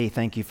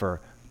Thank you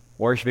for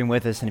worshiping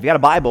with us. And if you got a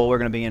Bible, we're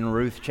going to be in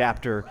Ruth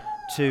chapter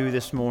 2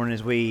 this morning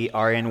as we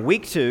are in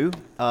week 2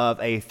 of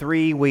a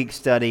 3-week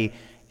study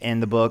in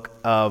the book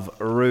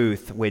of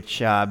Ruth,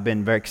 which I've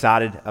been very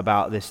excited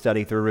about this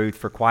study through Ruth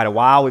for quite a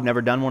while. We've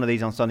never done one of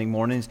these on Sunday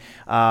mornings,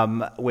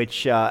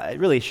 which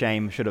really a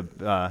shame. Should have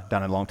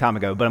done it a long time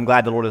ago. But I'm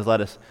glad the Lord has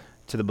led us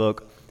to the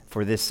book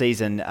for this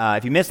season.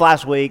 If you missed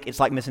last week, it's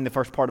like missing the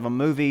first part of a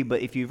movie,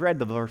 but if you've read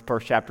the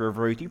first chapter of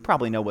Ruth, you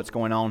probably know what's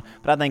going on,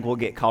 but I think we'll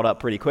get caught up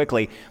pretty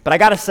quickly. But I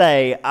got to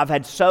say, I've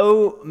had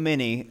so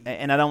many,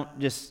 and I don't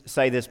just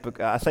say this,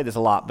 I say this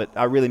a lot, but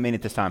I really mean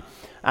it this time.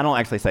 I don't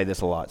actually say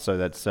this a lot, so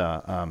that's,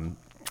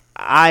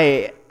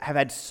 I have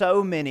had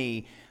so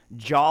many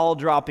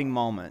jaw-dropping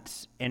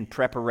moments in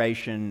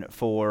preparation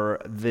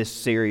for this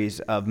series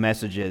of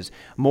messages,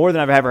 more than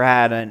I've ever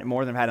had, and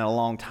more than I've had in a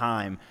long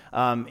time.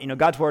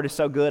 God's Word is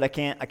so good. I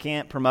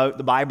can't promote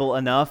the Bible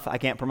enough. I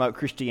can't promote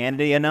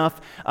Christianity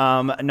enough.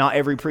 Not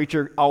every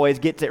preacher always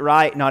gets it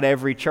right. Not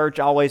every church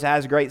always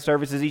has great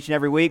services each and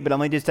every week. But I'm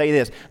going to just tell you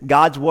this: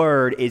 God's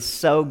Word is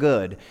so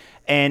good,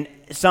 and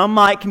some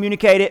might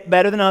communicate it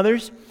better than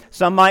others.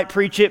 Some might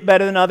preach it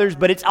better than others,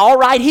 but it's all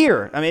right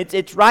here. I mean,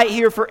 it's right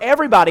here for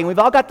everybody. And we've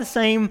all got the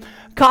same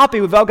copy.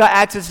 We've all got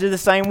access to the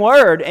same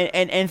Word.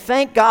 And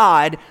thank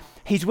God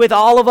He's with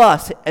all of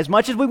us. As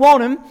much as we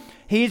want Him,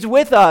 He's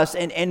with us.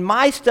 And in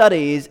my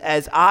studies,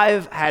 as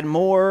I've had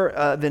more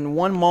than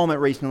one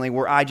moment recently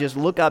where I just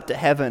look up to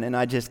heaven and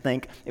I just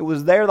think it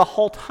was there the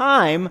whole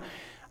time,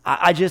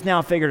 I just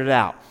now figured it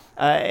out.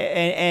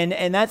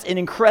 And that's an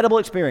incredible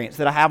experience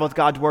that I have with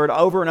God's Word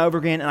over and over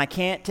again, and I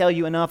can't tell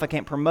you enough, I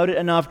can't promote it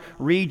enough.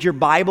 Read your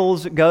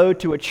Bibles, go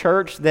to a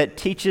church that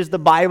teaches the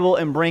Bible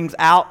and brings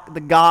out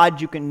the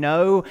God you can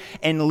know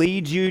and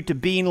leads you to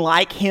being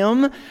like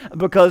Him,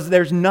 because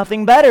there's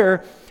nothing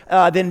better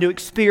than to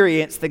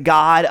experience the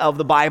God of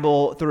the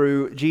Bible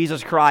through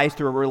Jesus Christ,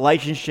 through a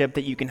relationship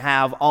that you can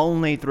have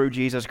only through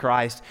Jesus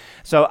Christ.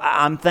 So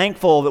I'm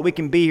thankful that we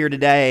can be here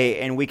today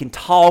and we can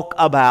talk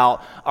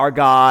about our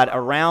God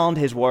around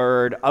His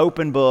Word,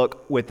 open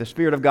book, with the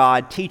Spirit of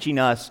God teaching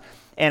us.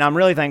 And I'm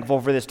really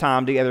thankful for this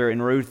time together in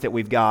Ruth that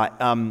we've got.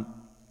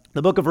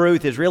 The book of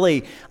Ruth is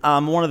really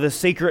one of the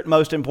secret,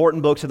 most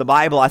important books of the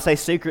Bible. I say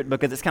secret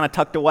because it's kind of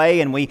tucked away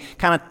and we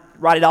kind of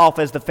write it off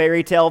as the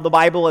fairy tale of the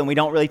Bible, and we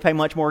don't really pay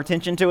much more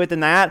attention to it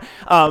than that.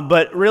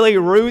 But really,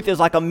 Ruth is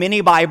like a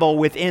mini Bible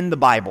within the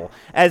Bible,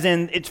 as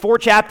in it's 4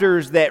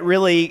 chapters that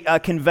really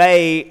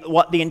convey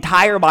what the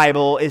entire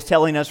Bible is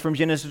telling us from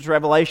Genesis to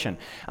Revelation.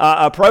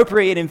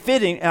 Appropriate and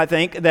fitting, I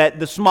think, that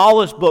the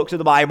smallest books of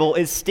the Bible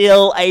is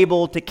still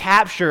able to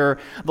capture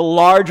the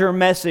larger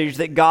message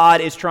that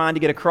God is trying to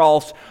get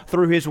across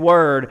through His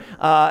Word.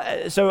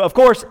 So, of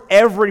course,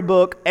 every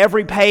book,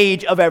 every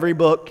page of every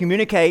book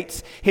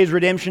communicates His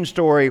redemption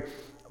story,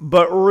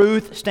 but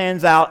Ruth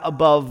stands out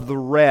above the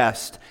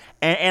rest.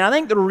 And I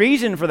think the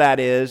reason for that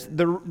is,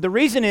 the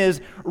reason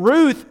is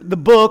Ruth, the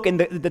book and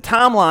the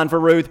timeline for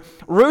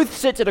Ruth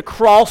sits at a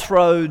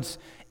crossroads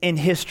in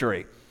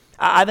history.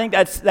 I think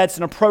that's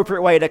an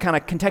appropriate way to kind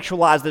of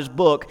contextualize this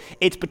book.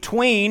 It's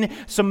between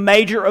some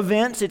major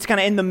events. It's kind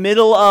of in the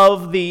middle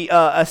of the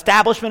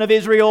establishment of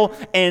Israel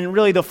and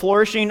really the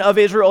flourishing of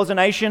Israel as a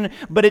nation,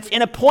 but it's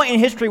in a point in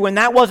history when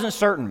that wasn't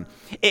certain.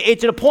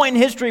 It's at a point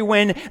in history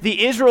when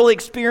the Israel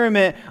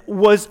experiment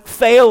was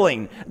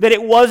failing, that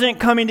it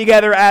wasn't coming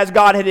together as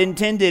God had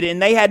intended,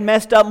 and they had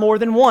messed up more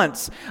than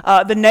once.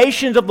 The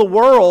nations of the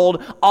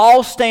world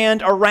all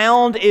stand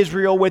around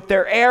Israel with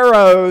their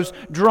arrows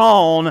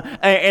drawn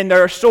and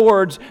their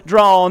swords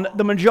drawn.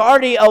 The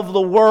majority of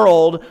the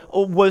world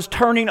was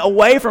turning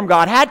away from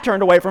God, had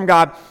turned away from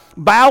God,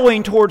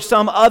 bowing towards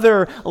some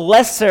other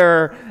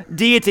lesser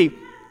deity.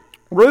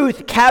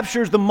 Ruth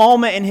captures the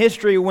moment in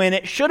history when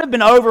it should have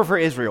been over for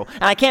Israel.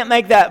 And I can't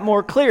make that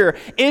more clear.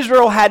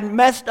 Israel had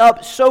messed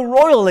up so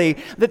royally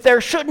that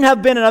there shouldn't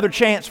have been another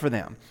chance for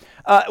them.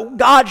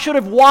 God should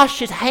have washed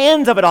His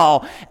hands of it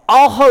all.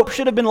 All hope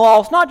should have been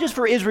lost, not just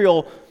for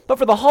Israel, but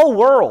for the whole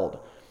world.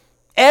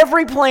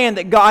 Every plan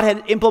that God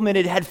had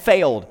implemented had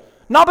failed.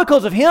 Not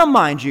because of Him,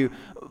 mind you.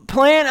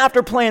 Plan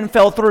after plan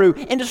fell through.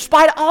 And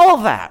despite all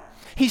of that,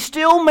 He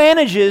still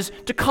manages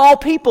to call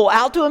people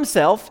out to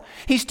Himself.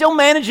 He still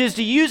manages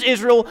to use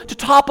Israel to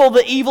topple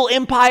the evil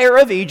empire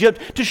of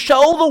Egypt, to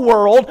show the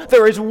world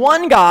there is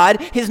one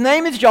God, His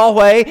name is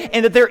Yahweh,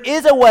 and that there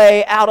is a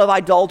way out of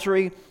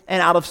idolatry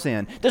and out of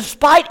sin.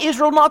 Despite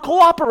Israel not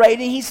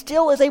cooperating, He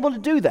still is able to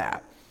do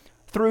that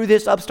through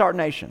this upstart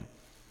nation.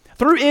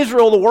 Through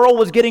Israel, the world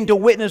was getting to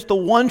witness the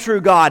one true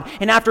God.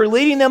 And after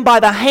leading them by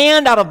the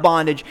hand out of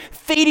bondage,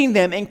 feeding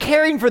them and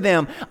caring for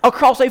them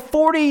across a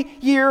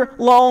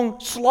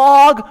 40-year-long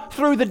slog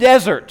through the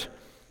desert,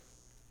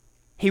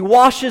 He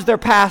washes their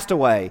past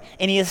away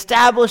and He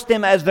established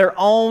them as their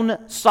own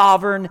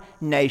sovereign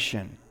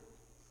nation.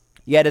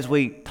 Yet, as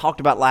we talked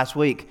about last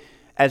week,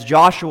 as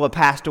Joshua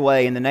passed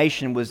away and the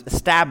nation was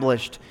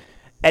established,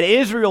 At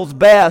Israel's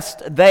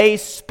best, they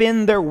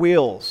spin their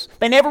wheels.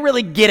 They never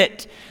really get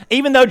it.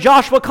 Even though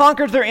Joshua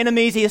conquers their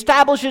enemies, he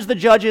establishes the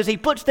judges, he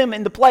puts them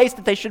in the place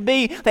that they should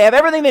be, they have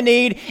everything they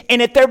need,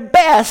 and at their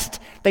best,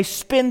 they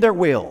spin their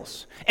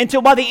wheels.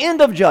 Until by the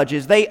end of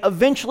Judges, they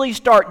eventually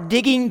start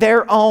digging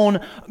their own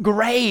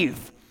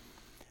grave.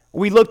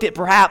 We looked at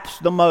perhaps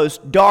the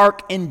most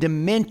dark and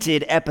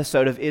demented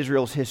episode of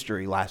Israel's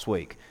history last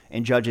week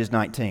in Judges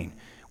 19,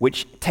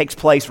 which takes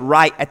place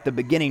right at the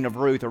beginning of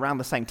Ruth, around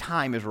the same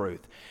time as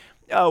Ruth.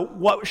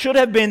 What should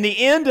have been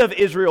the end of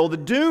Israel, the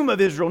doom of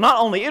Israel, not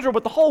only Israel,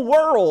 but the whole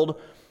world,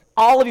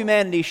 all of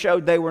humanity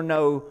showed they were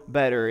no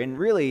better and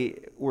really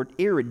were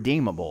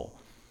irredeemable.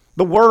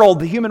 The world,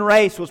 the human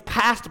race, was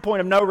past the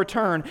point of no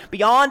return,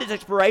 beyond its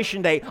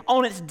expiration date,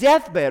 on its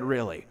deathbed,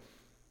 really.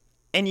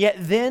 And yet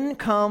then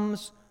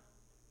comes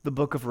the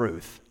book of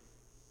Ruth.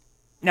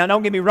 Now,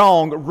 don't get me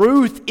wrong,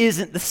 Ruth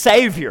isn't the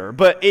Savior,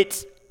 but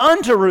it's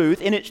unto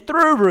Ruth, and it's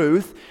through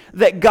Ruth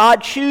that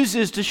God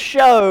chooses to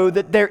show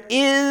that there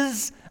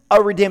is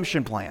a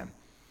redemption plan.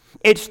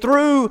 It's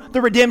through the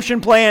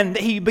redemption plan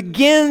that he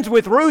begins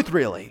with Ruth,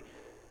 really,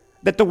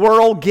 that the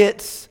world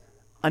gets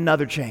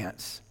another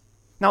chance.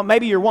 Now,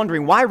 maybe you're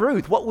wondering, why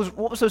Ruth? What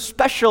was so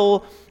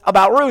special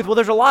about Ruth? Well,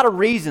 there's a lot of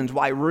reasons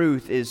why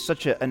Ruth is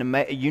such a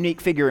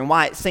unique figure, and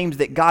why it seems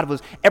that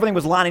everything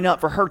was lining up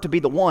for her to be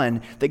the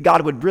one that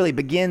God would really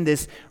begin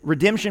this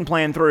redemption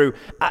plan through.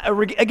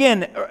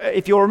 Again,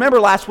 if you'll remember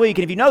last week,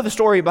 and if you know the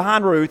story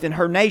behind Ruth and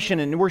her nation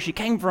and where she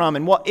came from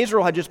and what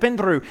Israel had just been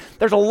through,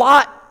 there's a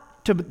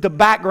lot to the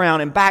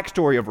background and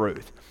backstory of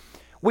Ruth.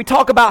 We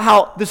talk about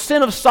how the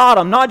sin of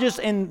Sodom, not just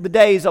in the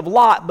days of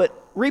Lot, but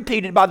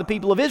repeated by the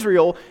people of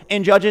Israel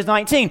in Judges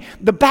 19.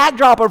 The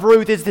backdrop of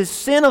Ruth is this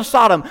sin of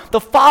Sodom, the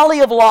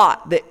folly of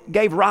Lot that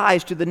gave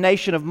rise to the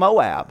nation of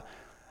Moab.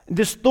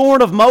 This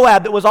thorn of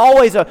Moab that was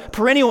always a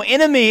perennial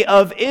enemy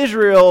of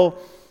Israel.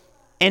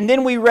 And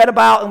then we read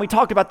about and we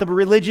talked about the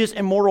religious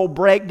and moral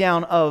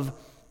breakdown of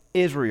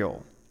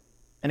Israel.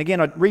 And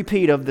again, a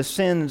repeat of the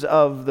sins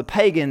of the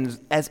pagans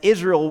as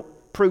Israel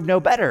proved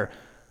no better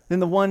than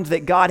the ones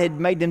that God had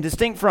made them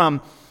distinct from.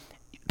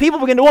 People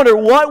begin to wonder,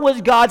 what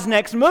was God's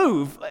next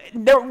move?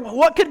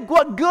 What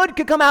good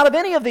could come out of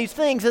any of these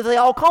things as they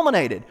all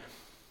culminated?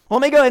 Well,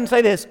 let me go ahead and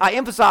say this. I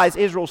emphasize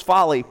Israel's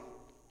folly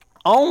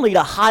only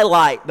to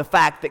highlight the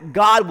fact that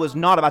God was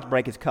not about to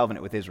break his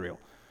covenant with Israel.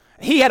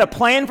 He had a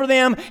plan for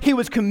them. He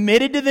was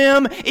committed to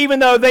them, even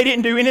though they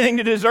didn't do anything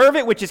to deserve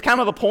it, which is kind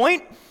of the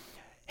point.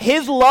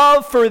 His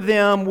love for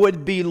them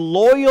would be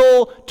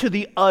loyal to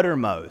the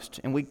uttermost.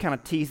 And we kind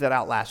of teased that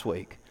out last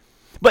week.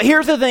 But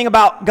here's the thing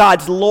about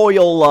God's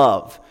loyal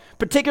love,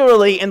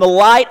 particularly in the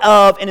light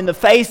of and in the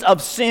face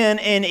of sin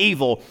and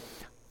evil.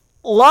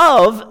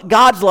 Love,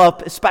 God's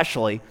love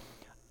especially,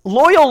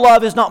 loyal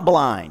love is not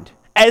blind.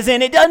 As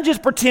in, it doesn't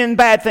just pretend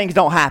bad things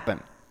don't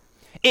happen.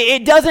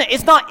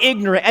 It's not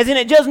ignorant, as in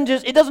it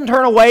doesn't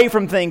turn away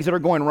from things that are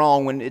going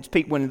wrong when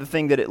the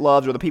thing that it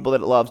loves or the people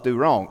that it loves do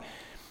wrong.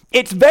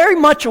 It's very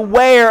much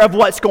aware of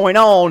what's going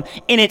on,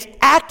 and it's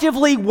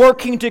actively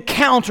working to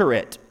counter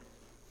it.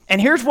 And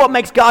here's what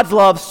makes God's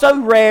love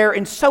so rare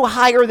and so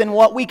higher than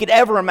what we could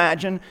ever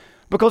imagine,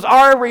 because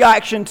our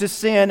reaction to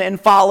sin and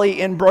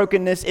folly and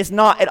brokenness is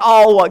not at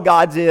all what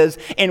God's is.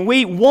 And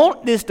we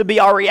want this to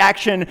be our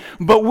reaction,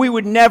 but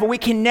we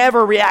can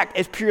never react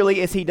as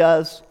purely as he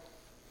does.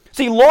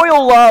 See,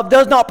 loyal love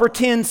does not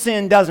pretend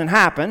sin doesn't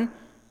happen.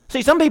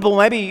 See, some people,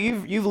 maybe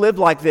you've lived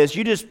like this.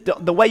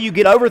 The way you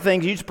get over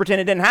things, you just pretend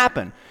it didn't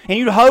happen. And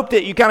you hope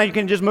that you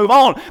can just move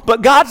on.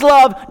 But God's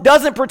love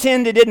doesn't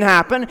pretend it didn't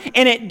happen.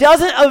 And it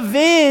doesn't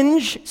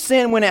avenge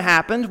sin when it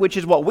happens, which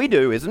is what we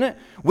do, isn't it?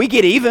 We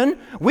get even.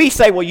 We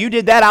say, well, you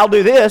did that, I'll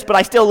do this, but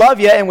I still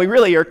love you. And we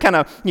really are kind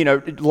of,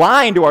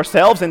 lying to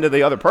ourselves and to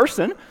the other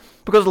person,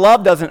 because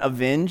love doesn't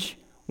avenge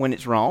when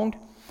it's wronged.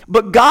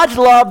 But God's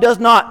love does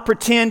not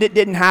pretend it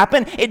didn't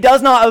happen. It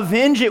does not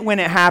avenge it when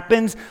it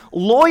happens.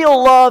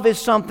 Loyal love is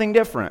something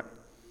different.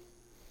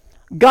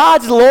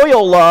 God's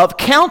loyal love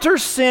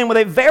counters sin with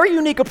a very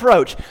unique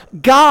approach.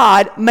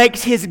 God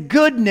makes his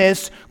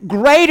goodness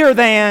greater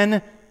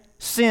than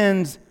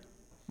sin's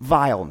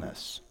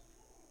vileness.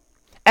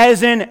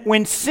 As in,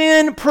 when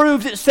sin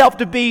proves itself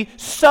to be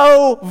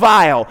so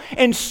vile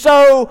and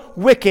so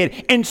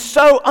wicked and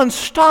so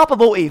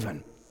unstoppable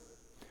even,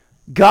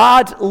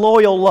 God's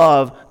loyal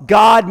love,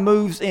 God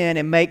moves in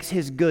and makes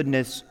his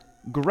goodness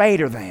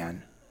greater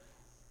than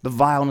the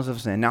vileness of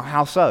sin. Now,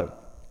 how so?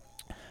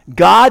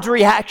 God's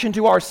reaction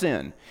to our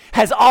sin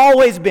has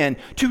always been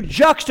to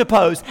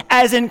juxtapose,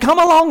 as in come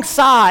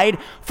alongside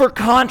for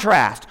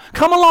contrast.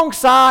 Come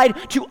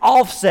alongside to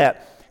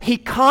offset. He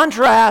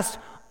contrasts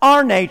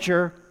our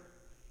nature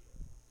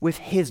with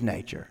his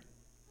nature.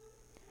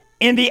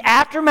 In the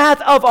aftermath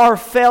of our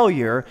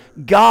failure,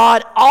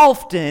 God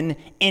often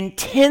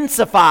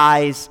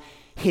intensifies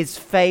his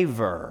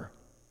favor.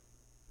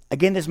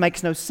 Again, this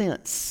makes no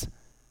sense.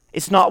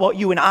 It's not what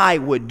you and I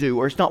would do,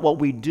 or it's not what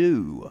we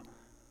do.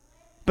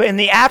 But in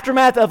the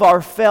aftermath of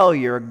our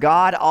failure,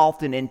 God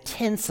often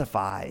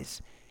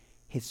intensifies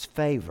his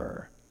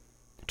favor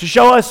to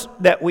show us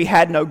that we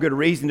had no good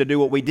reason to do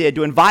what we did,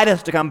 to invite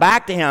us to come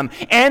back to him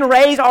and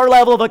raise our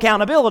level of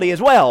accountability as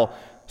well,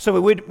 so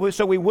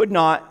we would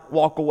not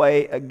walk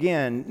away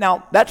again.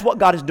 Now, that's what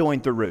God is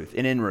doing through Ruth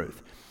and in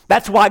Ruth.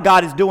 That's why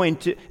God is going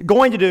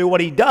to do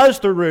what he does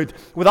through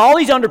Ruth with all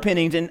these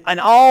underpinnings and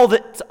all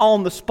that's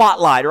on the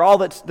spotlight, or all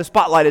that the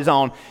spotlight is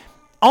on,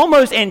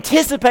 almost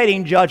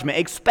anticipating judgment,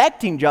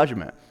 expecting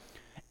judgment.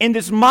 In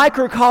this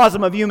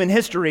microcosm of human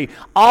history,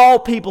 all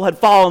people had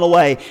fallen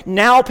away.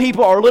 Now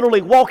people are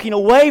literally walking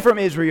away from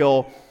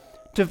Israel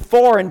to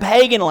foreign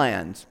pagan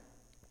lands,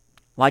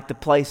 like the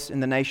place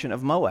in the nation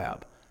of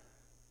Moab.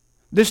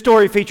 This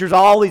story features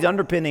all these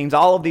underpinnings,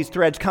 all of these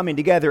threads coming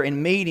together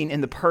and meeting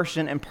in the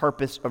person and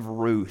purpose of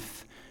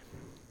Ruth.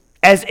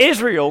 As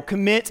Israel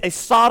commits a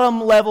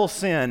Sodom-level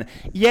sin,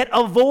 yet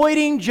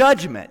avoiding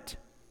judgment,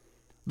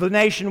 the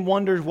nation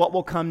wonders what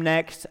will come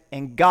next,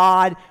 and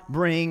God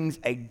brings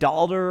a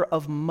daughter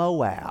of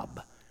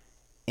Moab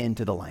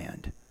into the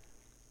land.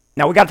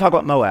 Now, we've got to talk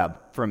about Moab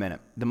for a minute,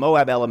 the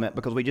Moab element,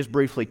 because we just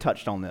briefly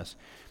touched on this.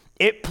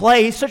 It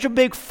plays such a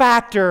big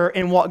factor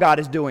in what God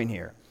is doing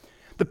here.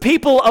 The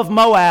people of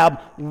Moab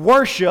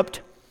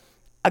worshipped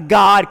a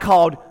god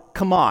called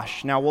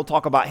Chemosh. Now, we'll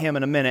talk about him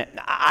in a minute.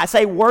 I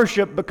say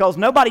worship because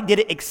nobody did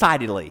it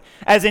excitedly,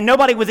 as in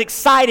nobody was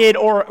excited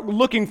or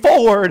looking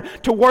forward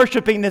to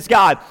worshiping this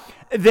god.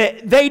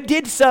 They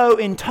did so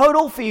in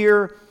total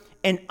fear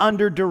and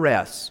under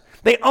duress.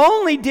 They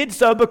only did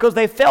so because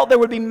they felt there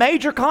would be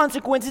major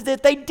consequences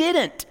if they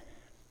didn't.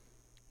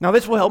 Now,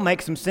 this will help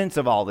make some sense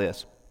of all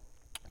this.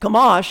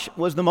 Chemosh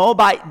was the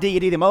Moabite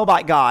deity, the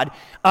Moabite god.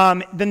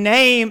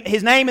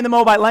 His name in the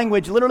Moabite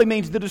language literally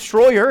means the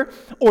destroyer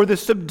or the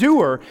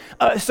subduer.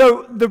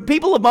 So the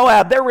people of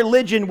Moab, their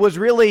religion was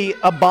really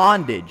a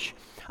bondage.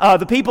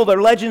 The people,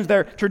 their legends,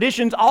 their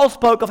traditions all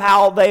spoke of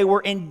how they were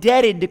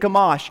indebted to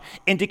Chemosh.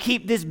 And to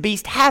keep this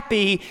beast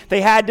happy,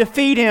 they had to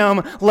feed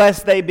him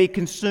lest they be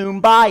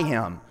consumed by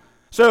him.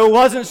 So it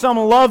wasn't some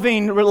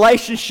loving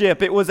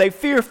relationship, it was a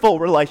fearful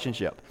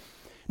relationship.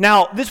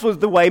 Now, this was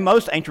the way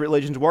most ancient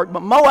religions worked,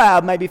 but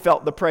Moab maybe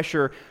felt the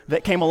pressure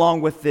that came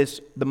along with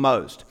this the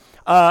most.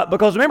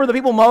 Because remember, the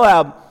people of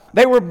Moab,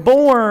 they were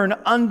born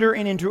under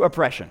and into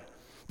oppression.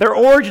 Their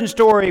origin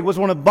story was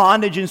one of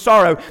bondage and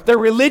sorrow. Their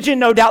religion,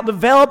 no doubt,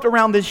 developed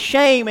around this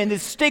shame and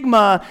this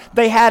stigma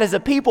they had as a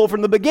people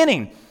from the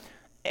beginning.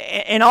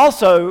 And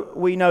also,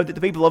 we know that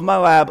the people of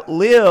Moab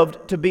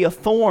lived to be a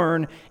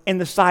thorn in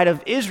the sight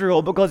of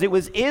Israel, because it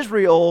was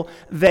Israel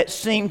that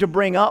seemed to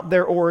bring up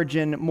their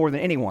origin more than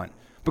anyone.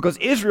 Because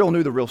Israel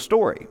knew the real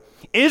story.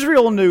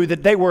 Israel knew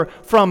that they were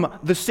from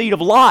the seed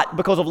of Lot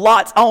because of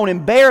Lot's own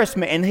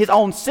embarrassment and his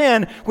own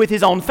sin with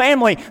his own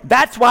family.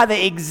 That's why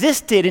they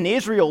existed, and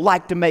Israel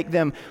liked to make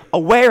them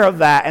aware of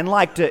that and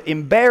liked to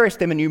embarrass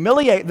them and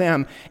humiliate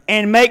them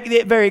and make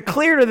it very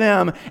clear to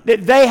them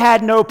that they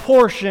had no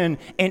portion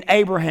in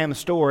Abraham's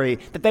story,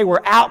 that they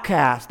were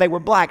outcasts, they were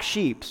black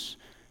sheep,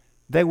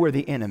 they were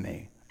the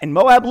enemy. And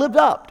Moab lived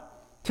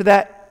up to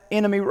that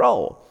enemy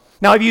role.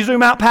 Now, if you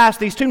zoom out past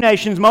these two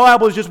nations,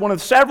 Moab was just one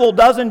of several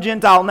dozen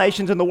Gentile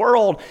nations in the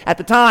world at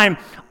the time.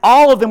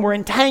 All of them were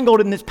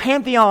entangled in this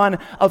pantheon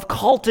of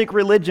cultic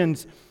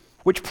religions,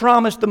 which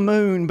promised the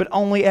moon but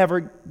only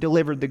ever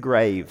delivered the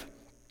grave.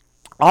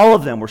 All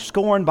of them were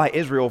scorned by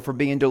Israel for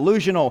being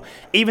delusional,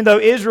 even though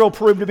Israel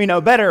proved to be no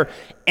better.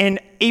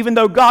 And even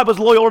though God was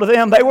loyal to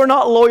them, they were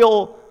not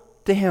loyal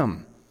to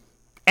him.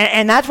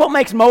 And that's what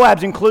makes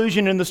Moab's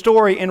inclusion in the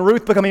story and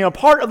Ruth becoming a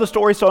part of the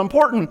story so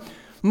important.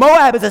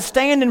 Moab is a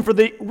stand-in for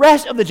the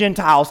rest of the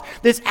Gentiles,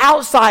 this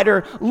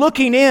outsider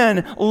looking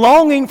in,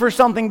 longing for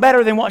something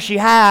better than what she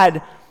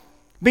had,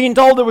 being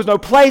told there was no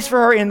place for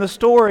her in the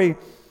story.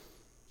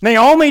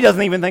 Naomi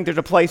doesn't even think there's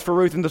a place for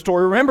Ruth in the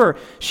story. Remember,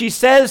 she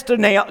says to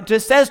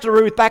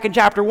Ruth back in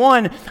chapter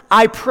 1,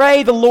 I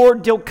pray the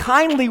Lord deal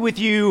kindly with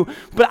you,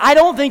 but I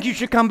don't think you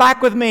should come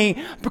back with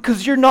me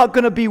because you're not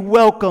going to be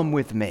welcome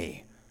with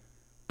me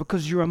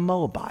because you're a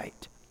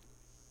Moabite.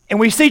 And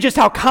we see just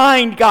how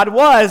kind God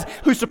was,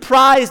 who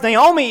surprised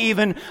Naomi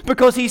even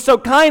because he so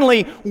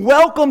kindly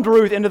welcomed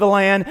Ruth into the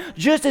land,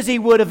 just as he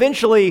would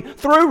eventually,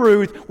 through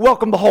Ruth,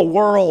 welcome the whole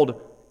world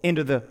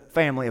into the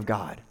family of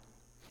God.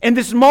 And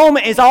this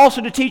moment is also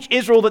to teach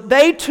Israel that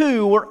they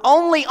too were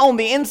only on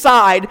the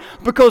inside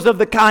because of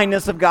the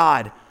kindness of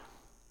God.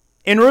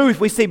 In Ruth,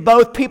 we see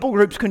both people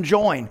groups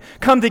conjoin,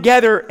 come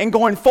together, and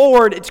going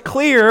forward, it's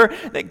clear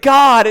that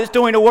God is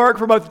doing a work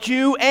for both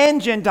Jew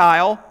and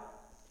Gentile,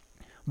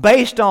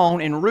 based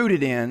on and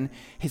rooted in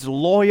his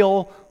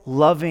loyal,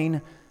 loving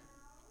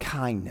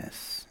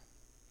kindness.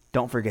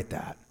 Don't forget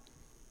that.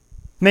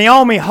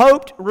 Naomi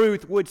hoped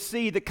Ruth would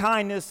see the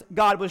kindness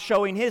God was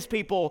showing his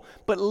people,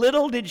 but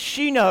little did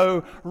she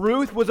know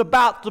Ruth was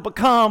about to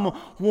become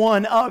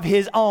one of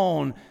his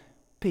own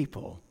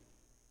people.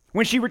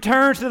 When she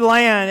returns to the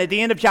land at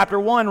the end of chapter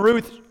 1,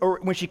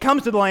 when she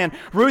comes to the land,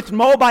 Ruth's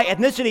Moabite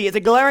ethnicity is a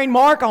glaring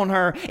mark on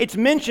her. It's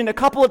mentioned a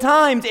couple of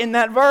times in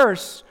that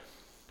verse.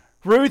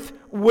 Ruth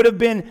would have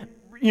been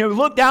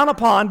looked down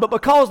upon, but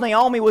because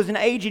Naomi was an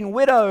aging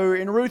widow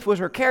and Ruth was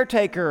her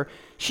caretaker,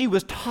 she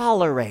was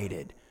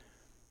tolerated.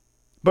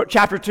 But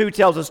chapter 2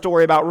 tells a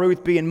story about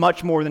Ruth being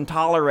much more than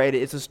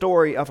tolerated. It's a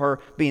story of her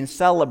being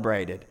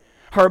celebrated,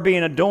 her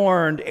being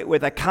adorned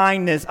with a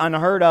kindness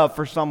unheard of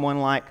for someone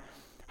like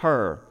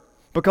her,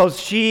 because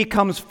she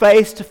comes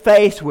face to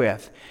face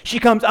with, she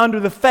comes under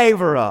the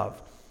favor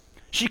of,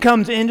 she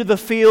comes into the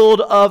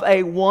field of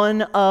a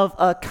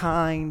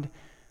one-of-a-kind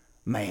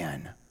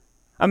man.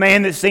 A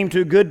man that seemed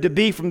too good to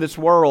be from this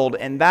world,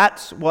 and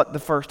that's what the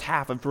first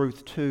half of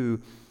Ruth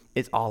 2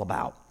 is all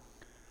about.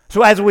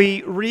 So as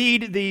we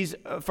read these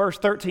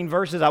first 13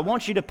 verses, I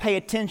want you to pay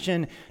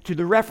attention to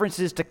the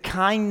references to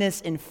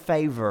kindness and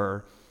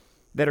favor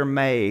that are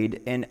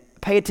made, and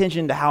pay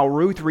attention to how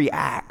Ruth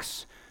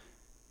reacts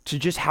to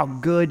just how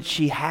good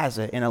she has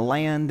it in a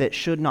land that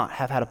should not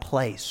have had a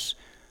place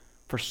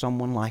for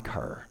someone like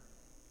her.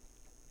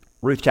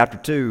 Ruth chapter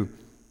 2,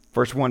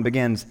 verse 1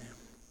 begins,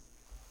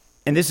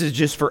 and this is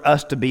just for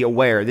us to be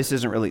aware. This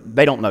isn't really,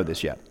 they don't know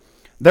this yet.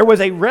 There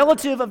was a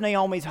relative of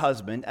Naomi's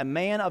husband, a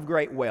man of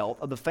great wealth,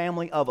 of the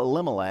family of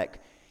Elimelech.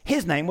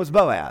 His name was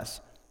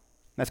Boaz.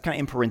 That's kind of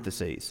in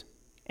parentheses.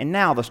 And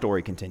now the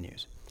story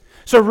continues.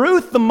 So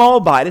Ruth the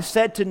Moabitess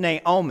said to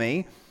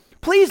Naomi,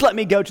 "Please let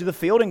me go to the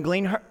field and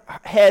glean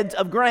heads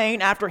of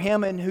grain after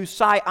him in whose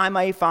sight I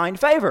may find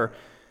favor."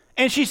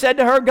 And she said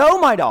to her, "Go,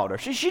 my daughter."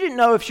 She didn't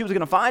know if she was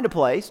going to find a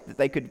place that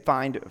they could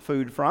find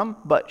food from,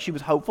 but she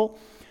was hopeful.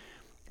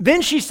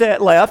 Then she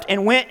left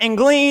and went and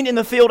gleaned in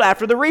the field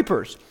after the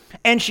reapers.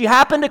 And she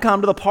happened to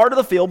come to the part of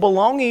the field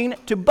belonging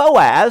to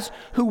Boaz,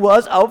 who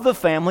was of the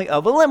family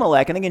of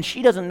Elimelech. And again,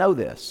 she doesn't know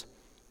this.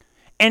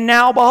 And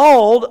now,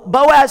 behold,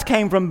 Boaz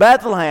came from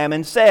Bethlehem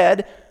and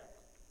said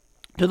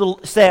to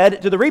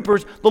the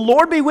reapers, "The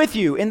Lord be with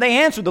you." And they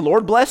answered, "The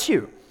Lord bless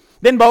you."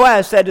 Then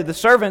Boaz said to the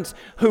servants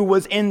who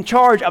was in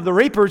charge of the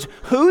reapers,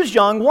 "Whose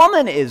young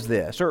woman is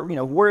this?" Or,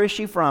 where is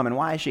she from and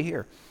why is she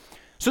here?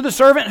 So the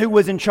servant who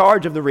was in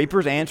charge of the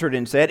reapers answered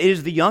and said, "It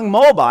is the young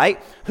Moabite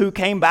who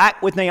came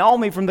back with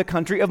Naomi from the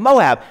country of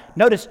Moab."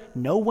 Notice,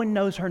 no one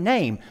knows her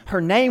name.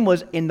 Her name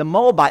was in the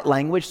Moabite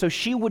language, so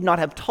she would not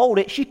have told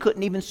it. She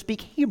couldn't even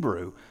speak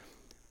Hebrew.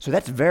 So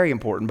that's very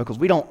important because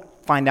we don't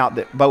find out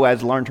that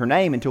Boaz learned her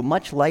name until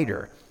much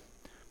later.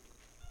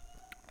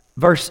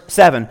 Verse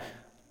 7,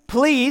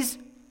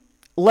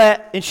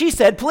 and she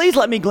said, "Please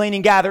let me glean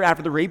and gather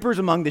after the reapers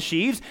among the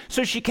sheaves."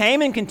 So she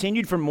came and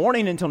continued from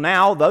morning until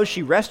now, though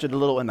she rested a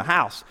little in the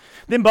house.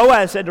 Then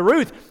Boaz said to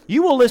Ruth,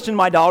 "You will listen,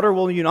 my daughter,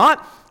 will you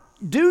not?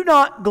 Do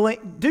not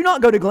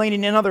go to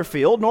gleaning in another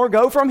field, nor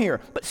go from here,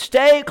 but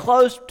stay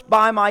close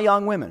by my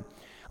young women.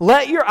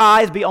 Let your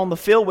eyes be on the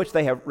field which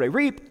they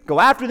reap.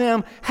 Go after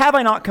them. Have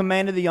I not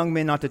commanded the young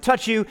men not to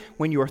touch you?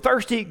 When you are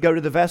thirsty, go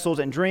to the vessels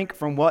and drink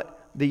from what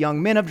the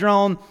young men have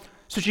drawn."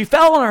 So she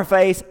fell on her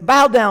face,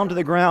 bowed down to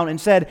the ground,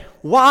 and said,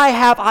 "Why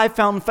have I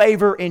found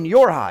favor in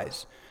your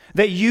eyes,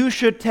 that you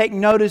should take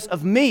notice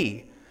of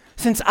me,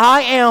 since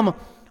I am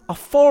a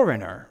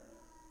foreigner?"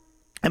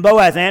 And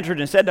Boaz answered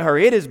and said to her,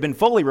 "It has been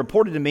fully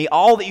reported to me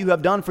all that you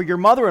have done for your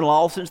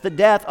mother-in-law since the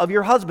death of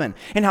your husband,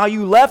 and how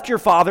you left your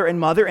father and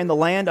mother in the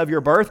land of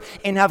your birth,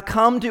 and have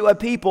come to a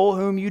people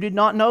whom you did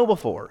not know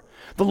before.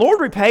 The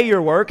Lord repay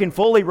your work, and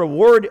fully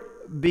reward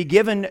be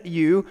given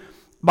you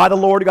by the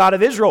Lord God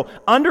of Israel,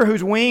 under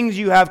whose wings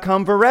you have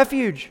come for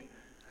refuge."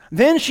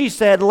 Then she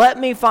said, "Let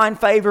me find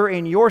favor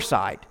in your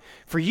sight,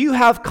 for you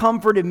have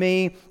comforted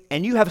me,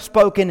 and you have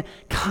spoken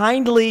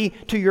kindly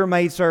to your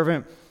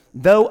maidservant,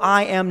 though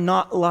I am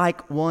not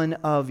like one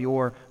of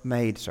your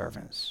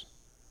maidservants."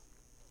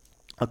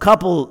 A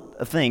couple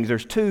of things.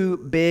 There's two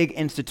big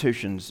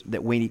institutions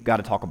that we got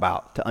to talk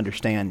about to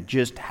understand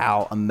just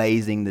how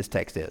amazing this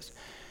text is.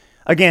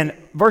 Again,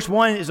 verse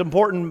 1 is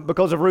important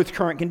because of Ruth's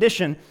current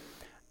condition.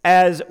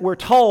 As we're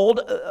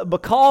told,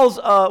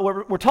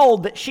 we're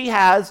told that she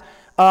has,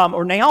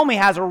 or Naomi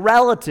has a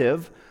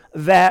relative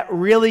that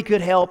really could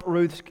help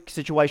Ruth's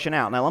situation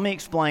out. Now, let me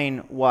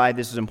explain why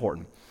this is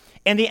important.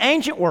 In the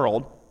ancient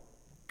world,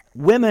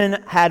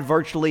 women had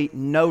virtually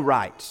no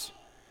rights.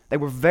 They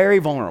were very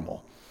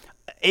vulnerable.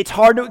 It's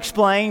hard to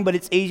explain, but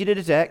it's easy to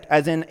detect,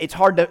 as in it's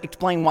hard to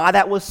explain why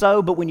that was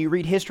so, but when you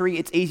read history,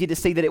 it's easy to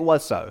see that it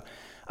was so.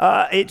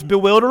 It's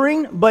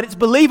bewildering, but it's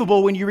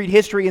believable when you read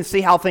history and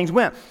see how things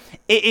went.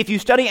 If you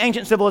study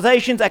ancient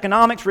civilizations,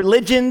 economics,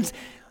 religions,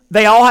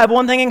 they all have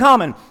one thing in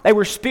common. They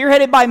were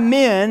spearheaded by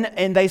men,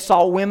 and they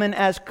saw women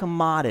as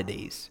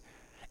commodities.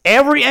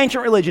 Every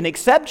ancient religion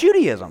except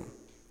Judaism,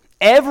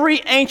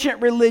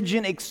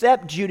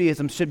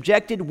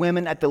 subjected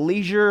women at the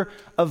leisure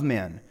of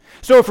men.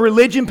 So if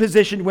religion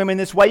positioned women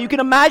this way, you can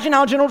imagine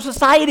how general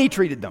society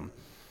treated them.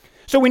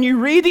 So when you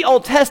read the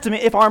Old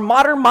Testament, if our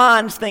modern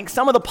minds think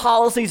some of the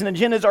policies and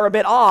agendas are a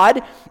bit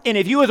odd, and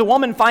if you as a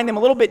woman find them a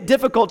little bit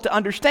difficult to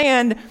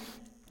understand,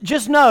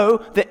 just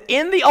know that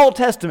in the Old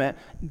Testament,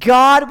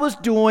 God was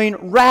doing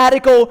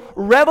radical,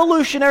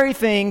 revolutionary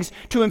things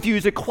to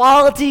infuse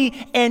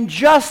equality and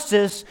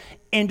justice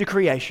into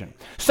creation.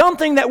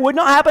 Something that would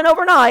not happen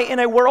overnight in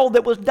a world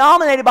that was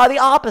dominated by the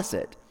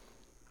opposite.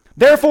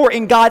 Therefore,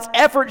 in God's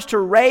efforts to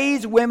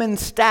raise women's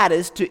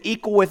status to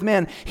equal with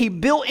men, he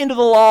built into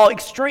the law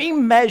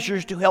extreme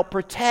measures to help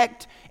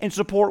protect and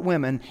support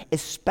women,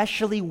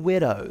 especially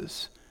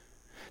widows,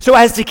 so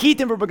as to keep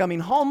them from becoming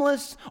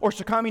homeless or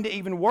succumbing to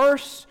even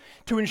worse.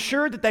 To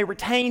ensure that they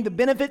retained the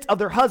benefits of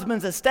their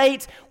husband's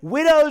estates,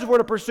 widows were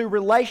to pursue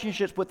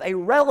relationships with a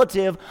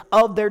relative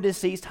of their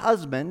deceased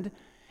husband,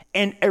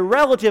 and a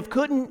relative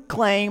couldn't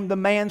claim the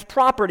man's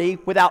property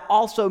without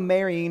also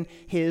marrying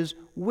his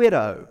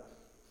widow.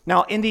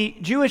 Now, in the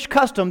Jewish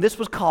custom, this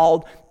was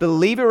called the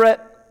Levirate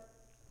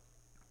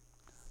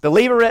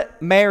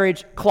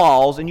marriage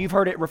clause, and you've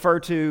heard it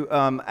referred to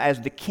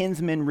as the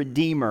kinsman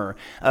redeemer.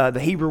 The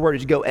Hebrew word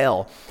is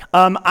goel.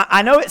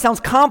 I know it sounds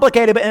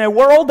complicated, but in a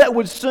world that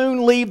would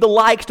soon leave the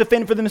likes to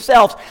fend for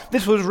themselves,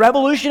 this was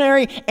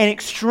revolutionary and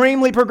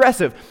extremely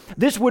progressive.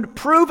 This would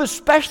prove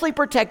especially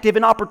protective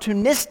and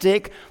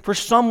opportunistic for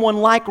someone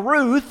like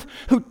Ruth,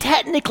 who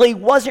technically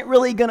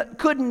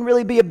couldn't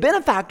really be a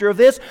benefactor of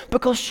this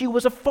because she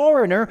was a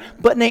foreigner,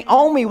 but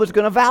Naomi was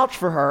going to vouch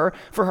for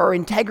her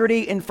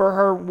integrity and for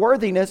her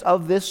worthiness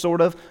of this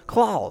sort of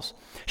clause.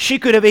 She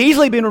could have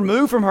easily been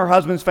removed from her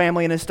husband's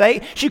family and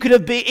estate. She could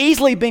have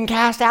easily been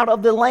cast out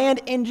of the land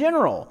in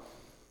general.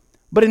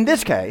 But in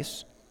this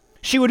case,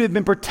 she would have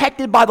been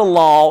protected by the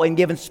law and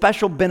given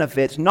special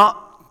benefits,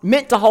 not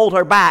meant to hold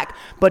her back,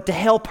 but to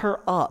help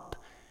her up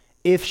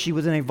if she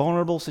was in a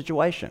vulnerable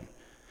situation.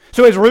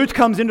 So as Ruth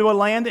comes into a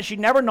land that she'd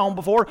never known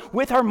before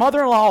with her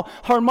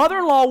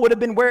mother-in-law would have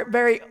been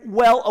very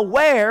well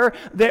aware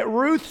that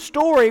Ruth's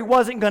story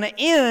wasn't going to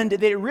end,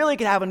 that it really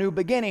could have a new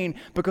beginning,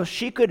 because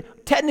she could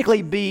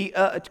technically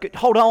could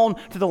hold on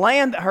to the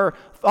land that her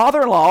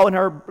father-in-law and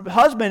her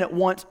husband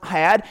once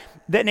had,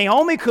 that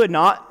Naomi could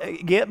not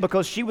get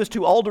because she was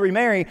too old to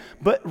remarry,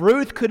 but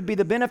Ruth could be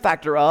the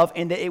benefactor of,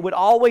 and that it would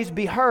always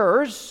be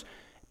hers,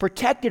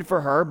 protected for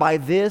her by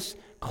this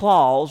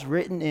clause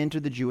written into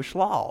the Jewish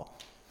law.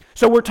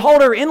 So we're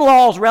told her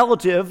in-law's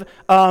relative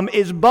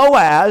is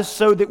Boaz,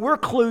 so that we're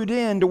clued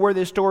in to where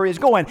this story is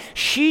going.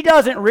 She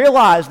doesn't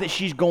realize that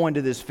she's going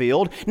to this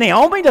field.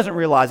 Naomi doesn't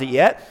realize it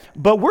yet,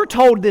 but we're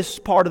told this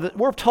so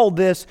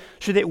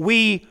that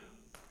we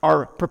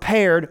are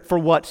prepared for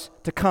what's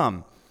to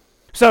come.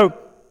 So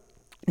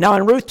now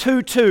in Ruth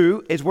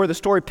 2:2 is where the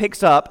story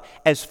picks up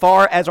as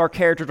far as our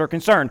characters are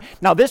concerned.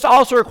 Now this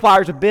also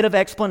requires a bit of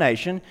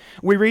explanation.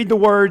 We read the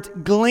words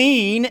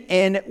glean,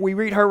 and we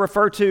read her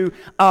refer to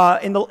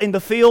in the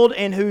field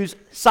in whose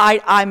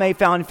sight I may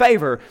find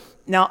favor.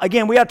 Now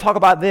again, we got to talk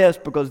about this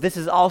because this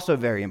is also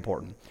very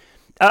important.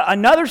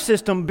 Another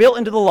system built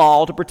into the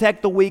law to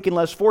protect the weak and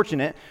less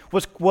fortunate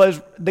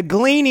was the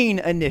gleaning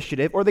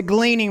initiative, or the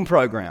gleaning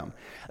program.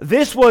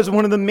 This was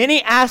one of the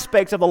many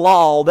aspects of the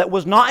law that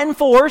was not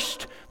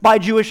enforced by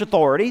Jewish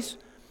authorities,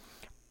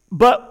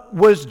 but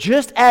was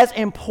just as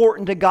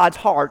important to God's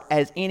heart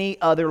as any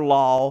other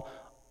law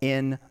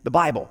in the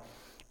Bible.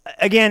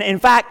 Again, in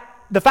fact,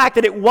 the fact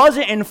that it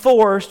wasn't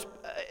enforced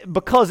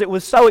because it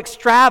was so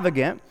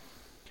extravagant,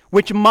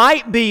 which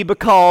might be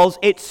because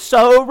it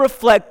so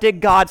reflected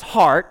God's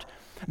heart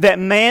that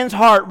man's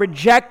heart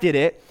rejected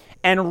it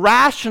and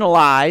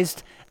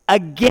rationalized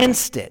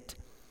against it.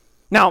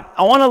 Now,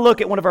 I want to look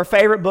at one of our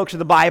favorite books of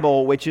the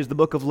Bible, which is the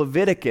book of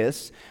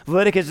Leviticus.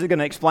 Leviticus is going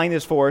to explain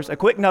this for us. A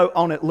quick note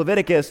on it,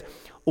 Leviticus.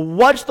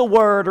 What's the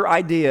word or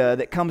idea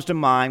that comes to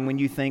mind when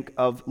you think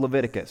of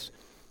Leviticus?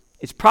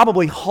 It's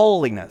probably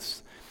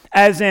holiness,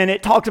 as in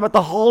it talks about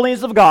the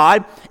holiness of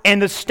God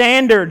and the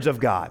standards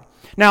of God.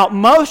 Now,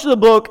 most of the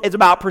book is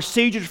about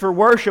procedures for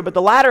worship, but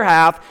the latter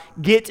half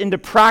gets into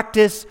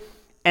practice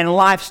and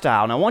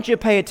lifestyle. Now, I want you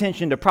to pay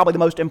attention to probably the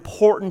most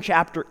important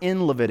chapter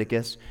in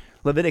Leviticus,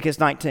 Leviticus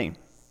 19.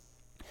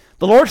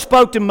 The Lord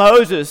spoke to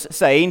Moses,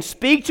 saying,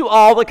 "Speak to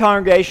all the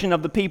congregation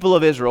of the people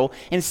of Israel,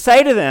 and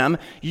say to them,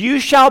 you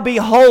shall be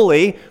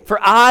holy, for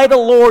I, the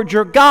Lord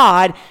your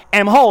God,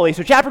 am holy."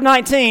 So chapter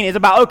 19 is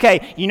about,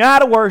 okay, you know how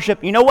to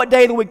worship, you know what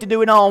day of the week to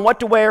do it on, what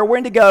to wear,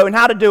 when to go, and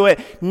how to do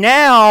it.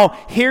 Now,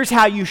 here's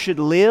how you should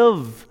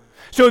live.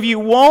 So if you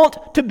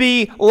want to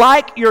be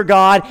like your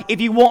God,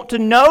 if you want to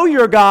know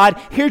your God,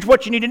 here's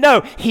what you need to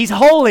know. He's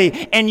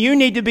holy, and you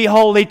need to be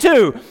holy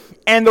too.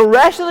 And the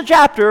rest of the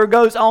chapter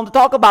goes on to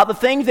talk about the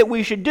things that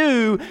we should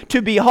do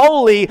to be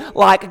holy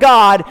like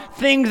God,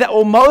 things that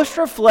will most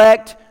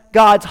reflect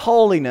God's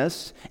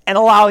holiness and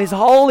allow His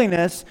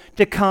holiness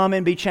to come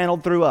and be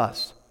channeled through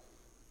us.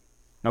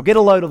 Now get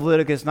a load of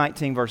Leviticus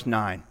 19, verse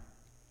 9.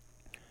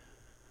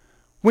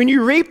 "When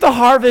you reap the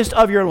harvest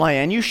of your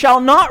land, you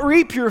shall not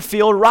reap your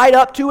field right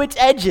up to its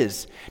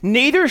edges,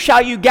 neither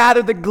shall you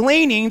gather the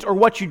gleanings or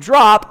what you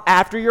drop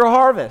after your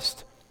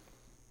harvest.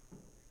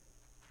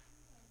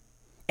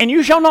 And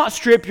you shall not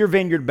strip your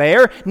vineyard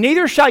bare,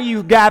 neither shall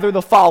you gather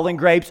the fallen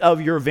grapes of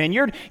your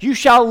vineyard. You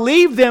shall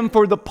leave them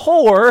for the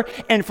poor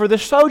and for the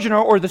sojourner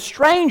or the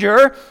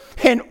stranger."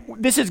 And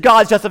this is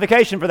God's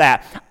justification for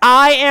that.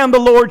 "I am the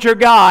Lord your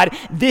God.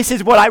 This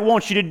is what I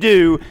want you to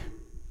do."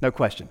 No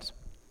questions.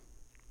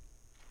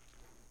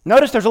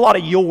 Notice there's a lot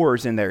of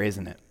yours in there,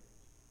 isn't it?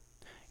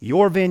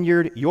 your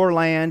vineyard, your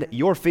land,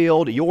 your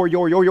field, your.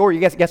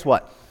 Guess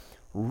what?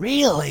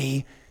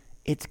 Really,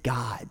 it's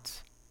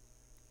God's.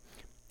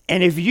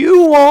 And if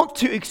you want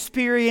to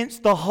experience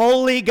the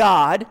holy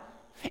God,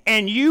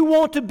 and you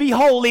want to be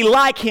holy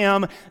like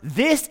Him,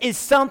 this is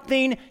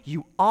something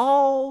you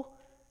all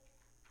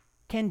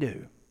can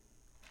do.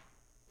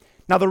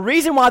 Now, the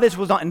reason why this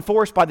was not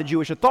enforced by the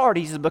Jewish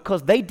authorities is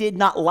because they did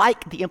not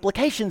like the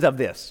implications of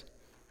this.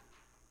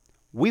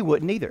 We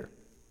wouldn't either.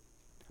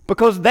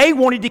 Because they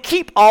wanted to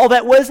keep all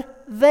that was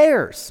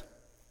theirs.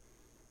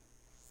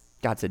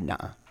 God said,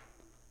 nah.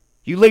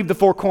 You leave the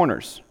four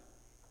corners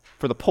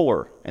for the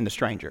poor and the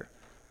stranger.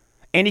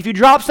 And if you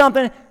drop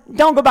something,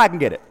 don't go back and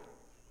get it.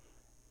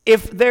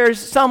 If there's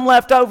some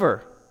left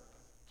over,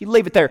 you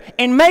leave it there.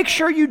 And make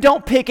sure you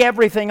don't pick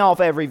everything off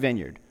every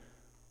vineyard.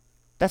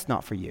 That's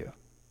not for you.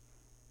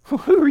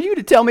 Who are you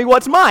to tell me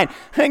what's mine?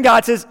 And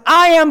God says,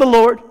 I am the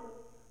Lord,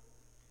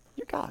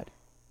 your God.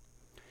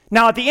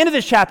 Now, at the end of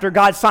this chapter,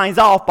 God signs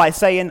off by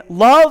saying,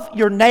 love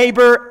your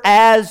neighbor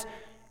as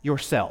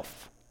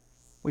yourself.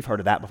 We've heard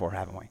of that before,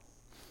 haven't we?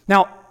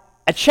 Now,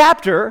 a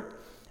chapter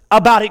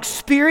about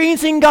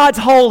experiencing God's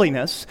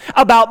holiness,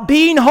 about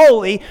being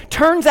holy,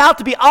 turns out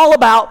to be all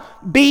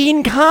about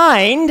being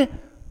kind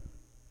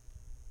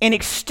and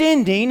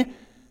extending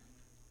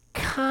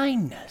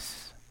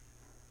kindness.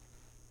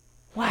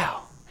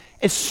 Wow.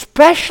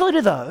 Especially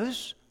to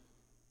those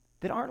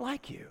that aren't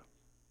like you.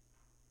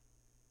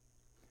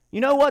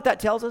 You know what that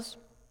tells us?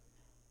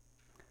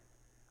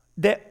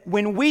 That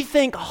when we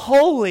think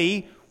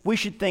holy, we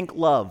should think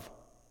love.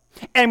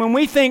 And when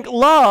we think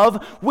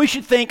love, we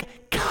should think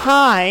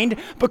kind,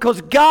 because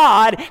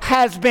God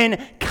has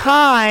been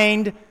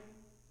kind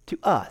to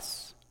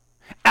us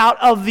out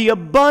of the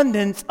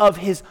abundance of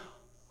His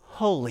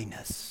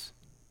holiness.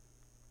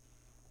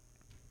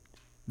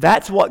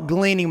 That's what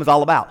gleaning was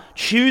all about.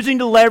 Choosing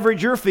to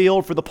leverage your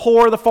field for the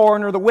poor, the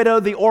foreigner, the widow,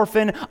 the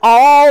orphan,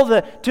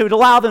 to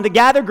allow them to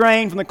gather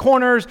grain from the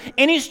corners,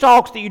 any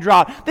stalks that you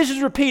drop. This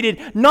is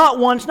repeated not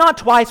once, not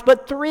twice,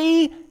 but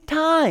 3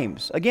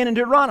 times, again in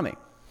Deuteronomy.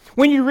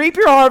 When you reap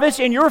your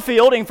harvest in your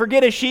field and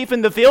forget a sheaf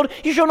in the field,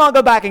 you shall not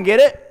go back and get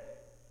it.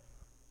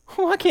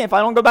 Well, I can't. If I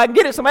don't go back and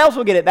get it, somebody else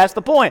will get it. That's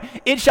the point.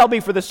 It shall be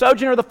for the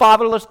sojourner, the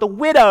fatherless, the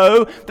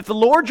widow, that the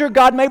Lord your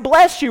God may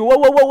bless you. Whoa,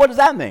 what does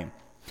that mean?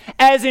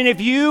 As in, if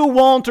you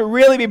want to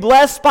really be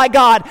blessed by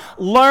God,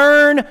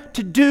 learn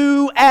to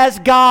do as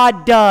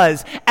God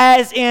does.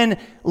 As in,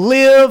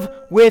 live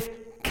with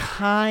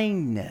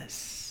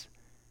kindness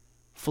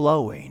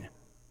flowing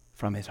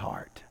from His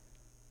heart.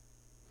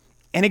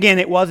 And again,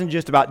 it wasn't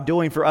just about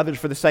doing for others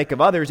for the sake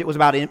of others. It was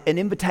about an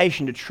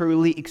invitation to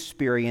truly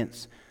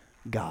experience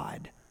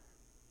God.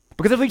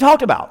 Because as we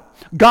talked about,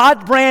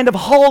 God's brand of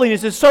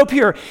holiness is so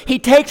pure. He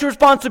takes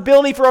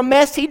responsibility for a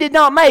mess He did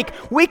not make.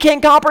 We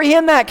can't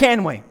comprehend that,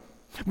 can we?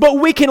 But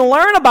we can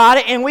learn about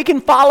it and we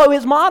can follow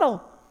His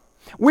model.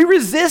 We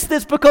resist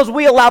this because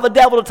we allow the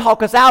devil to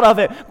talk us out of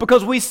it,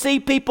 because we see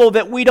people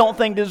that we don't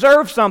think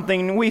deserve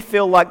something and we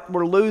feel like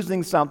we're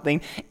losing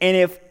something. And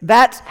if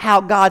that's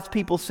how God's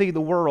people see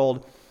the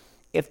world,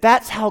 if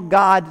that's how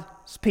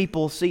God's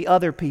people see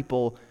other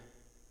people,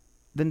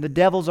 then the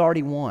devil's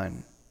already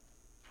won.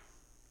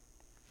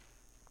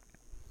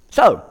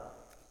 So,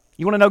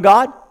 you want to know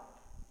God?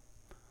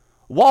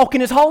 Walk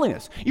in His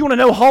holiness. You want to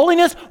know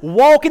holiness?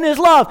 Walk in His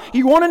love.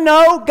 You want to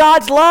know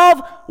God's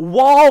love?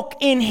 Walk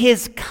in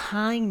His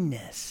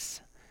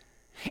kindness.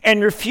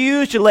 And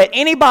refuse to let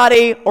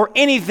anybody or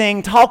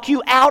anything talk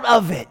you out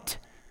of it,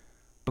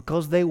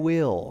 because they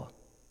will.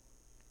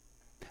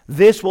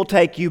 This will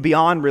take you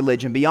beyond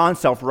religion, beyond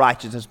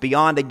self-righteousness,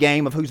 beyond a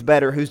game of who's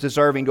better, who's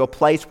deserving, to a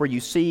place where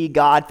you see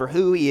God for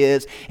who He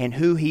is and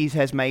who He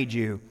has made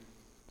you.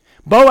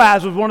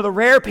 Boaz was one of the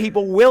rare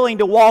people willing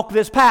to walk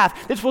this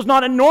path. This was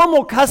not a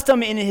normal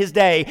custom in his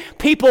day.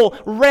 People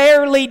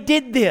rarely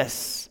did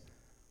this.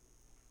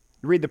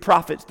 You read the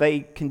prophets, they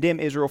condemn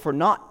Israel for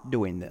not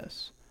doing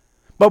this.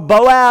 But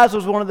Boaz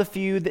was one of the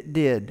few that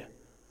did.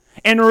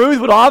 And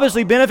Ruth would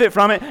obviously benefit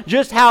from it,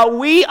 just how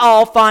we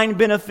all find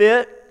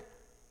benefit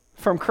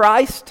from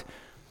Christ,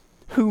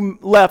 who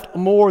left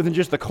more than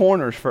just the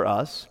corners for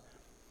us.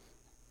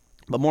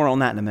 But more on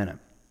that in a minute.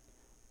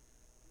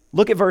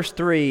 Look at verse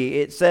 3.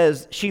 It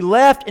says, she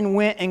left and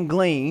went and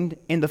gleaned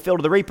in the field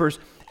of the reapers,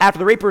 after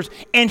the reapers,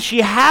 and she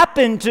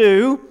happened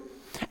to,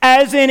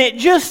 as in it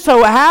just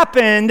so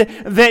happened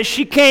that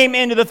she came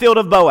into the field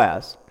of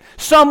Boaz,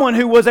 someone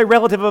who was a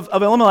relative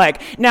of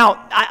Elimelech.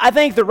 Now, I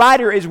think the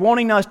writer is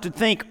wanting us to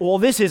think, well,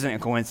 this isn't a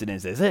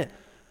coincidence, is it?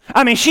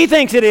 I mean, she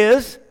thinks it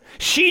is.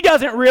 She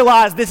doesn't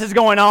realize this is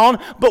going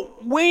on,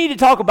 but we need to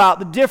talk about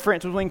the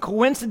difference between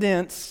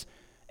coincidence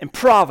and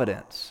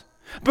providence.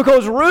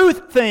 Because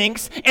Ruth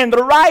thinks, and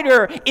the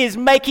writer is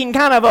making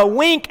kind of a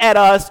wink at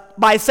us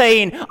by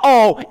saying,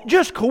 oh,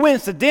 just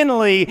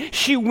coincidentally,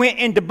 she went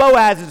into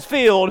Boaz's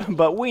field,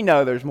 but we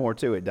know there's more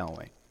to it, don't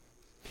we?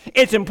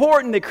 It's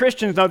important that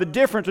Christians know the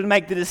difference and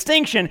make the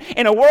distinction.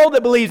 In a world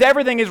that believes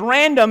everything is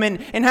random and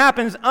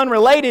happens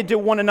unrelated to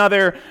one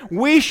another,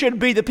 we should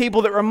be the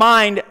people that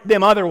remind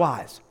them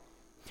otherwise.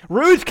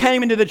 Ruth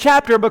came into the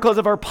chapter because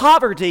of her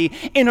poverty.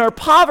 In her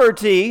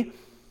poverty,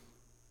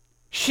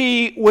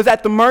 she was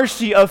at the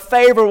mercy of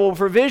favorable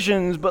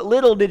provisions, but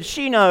little did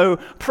she know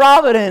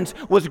providence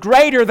was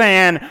greater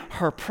than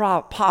her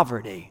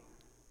poverty.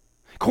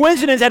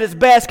 Coincidence at its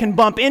best can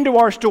bump into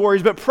our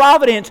stories, but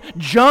providence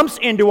jumps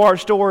into our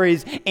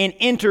stories and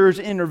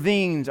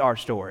intervenes our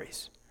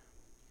stories.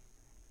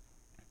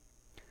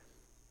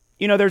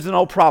 You know, there's an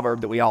old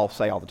proverb that we all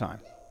say all the time.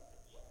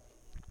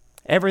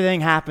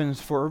 Everything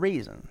happens for a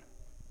reason.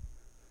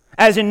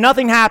 As in,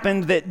 nothing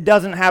happens that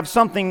doesn't have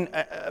something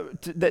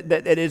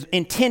that is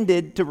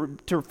intended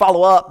to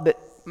follow up that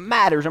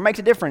matters or makes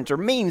a difference or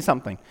means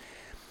something.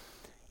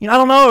 You know, I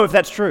don't know if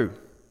that's true.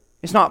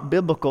 It's not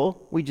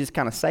biblical. We just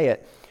kind of say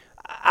it.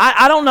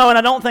 I don't know, and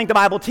I don't think the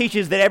Bible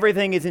teaches that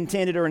everything is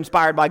intended or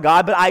inspired by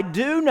God, but I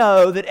do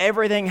know that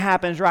everything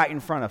happens right in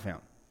front of Him.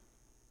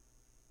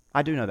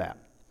 I do know that.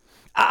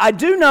 I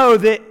do know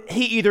that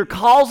He either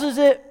causes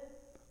it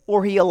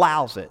or He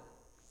allows it.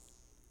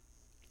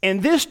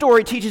 And this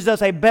story teaches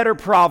us a better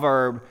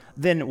proverb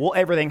than, well,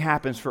 everything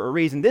happens for a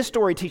reason. This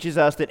story teaches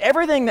us that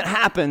everything that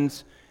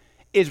happens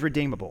is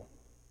redeemable.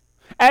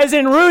 As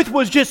in, Ruth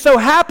was just so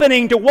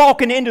happening to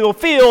walk into a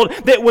field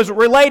that was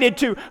related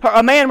to her,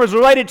 a man was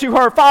related to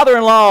her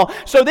father-in-law.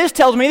 So this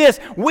tells me this: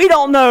 we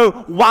don't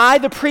know why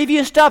the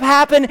previous stuff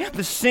happened,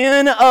 the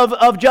sin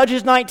of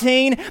Judges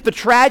 19, the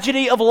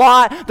tragedy of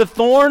Lot, the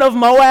thorn of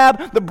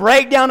Moab, the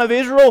breakdown of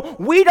Israel.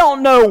 We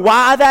don't know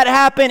why that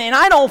happened, and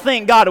I don't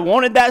think God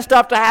wanted that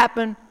stuff to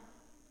happen,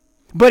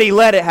 but He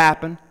let it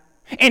happen,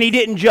 and He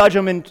didn't judge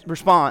them in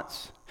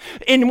response.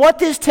 And what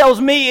this tells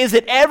me is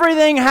that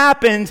everything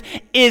happens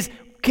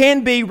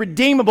can be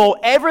redeemable.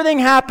 Everything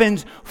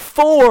happens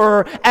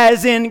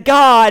as in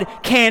God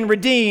can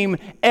redeem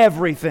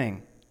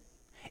everything.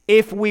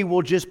 If we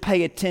will just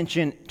pay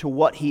attention to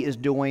what He is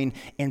doing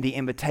and the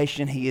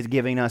invitation He is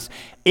giving us.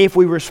 If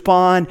we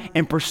respond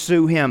and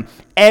pursue Him.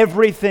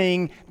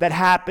 Everything that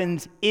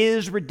happens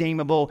is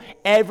redeemable.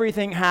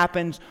 Everything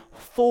happens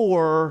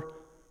for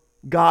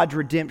God's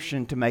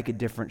redemption to make a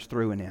difference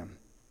through in Him.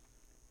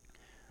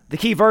 The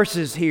key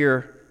verses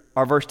here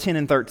are verse 10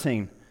 and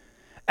 13.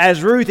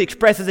 As Ruth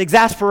expresses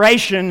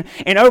exasperation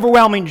and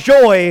overwhelming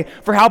joy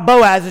for how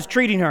Boaz is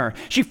treating her.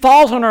 She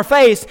falls on her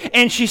face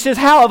and she says,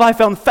 "How have I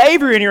found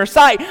favor in your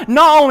sight?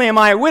 Not only am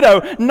I a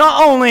widow,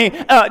 not only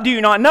do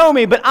you not know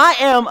me, but I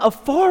am a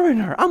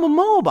foreigner. I'm a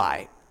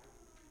Moabite."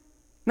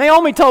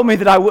 Naomi told me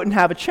that I wouldn't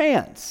have a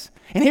chance.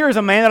 And here is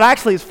a man that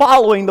actually is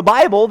following the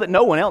Bible that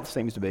no one else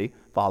seems to be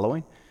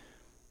following.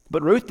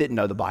 But Ruth didn't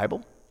know the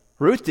Bible.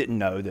 Ruth didn't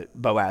know that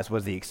Boaz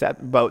was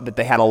that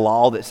they had a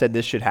law that said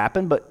this should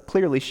happen, but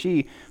clearly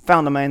she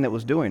found a man that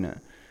was doing it.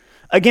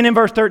 Again in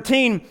verse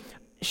 13,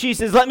 she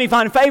says, "Let me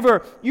find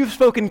favor. You've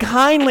spoken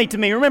kindly to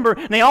me." Remember,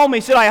 Naomi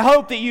said, "I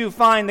hope that you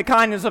find the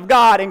kindness of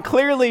God," and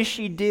clearly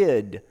she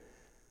did,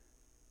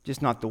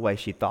 just not the way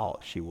she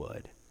thought she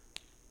would.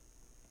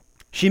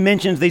 She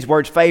mentions these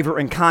words, favor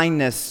and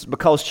kindness,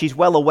 because she's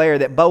well aware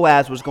that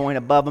Boaz was going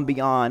above and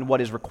beyond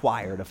what is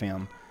required of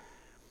him.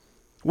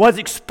 What's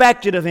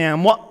expected of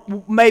him,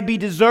 what may be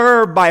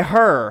deserved by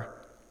her.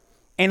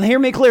 And hear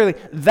me clearly,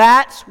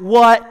 that's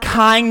what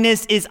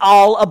kindness is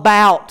all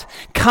about.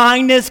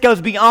 Kindness goes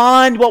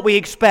beyond what we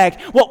expect,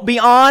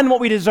 beyond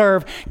what we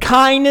deserve.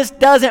 Kindness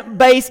doesn't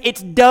base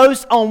its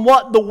dose on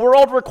what the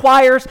world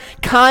requires.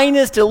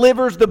 Kindness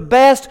delivers the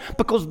best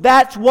because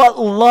that's what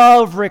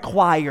love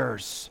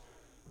requires.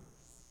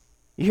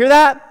 You hear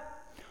that?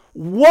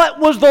 What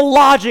was the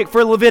logic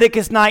for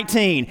Leviticus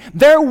 19?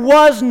 There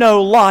was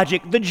no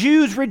logic. The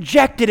Jews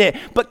rejected it.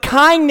 But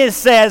kindness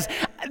says,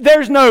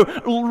 there's no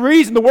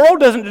reason. The world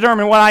doesn't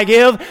determine what I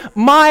give.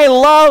 My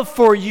love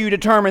for you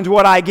determines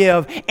what I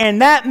give.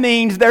 And that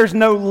means there's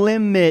no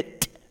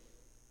limit.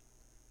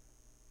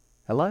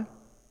 Hello?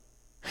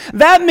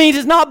 That means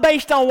it's not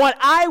based on what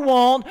I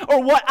want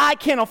or what I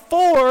can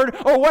afford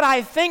or what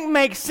I think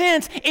makes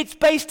sense. It's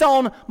based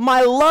on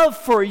my love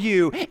for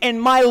you.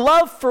 And my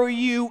love for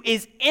you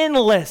is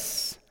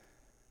endless.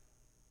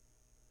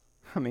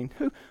 I mean,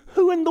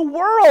 who in the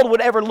world would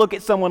ever look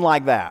at someone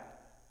like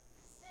that?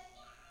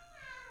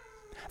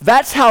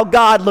 That's how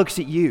God looks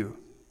at you.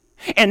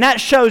 And that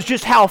shows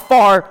just how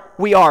far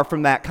we are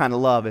from that kind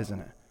of love, isn't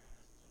it?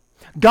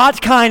 God's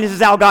kindness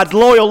is how God's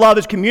loyal love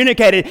is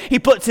communicated. He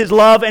puts His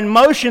love in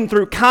motion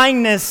through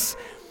kindness.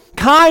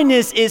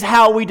 Kindness is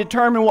how we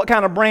determine what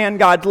kind of brand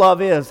God's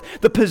love is.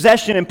 The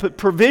possession and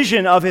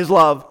provision of His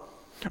love.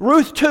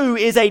 Ruth 2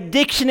 is a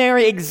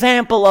dictionary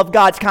example of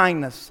God's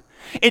kindness.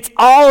 It's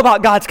all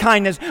about God's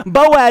kindness.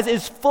 Boaz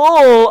is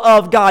full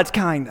of God's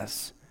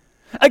kindness.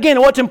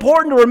 Again, what's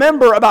important to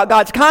remember about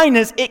God's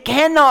kindness, it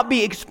cannot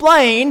be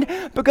explained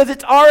because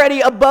it's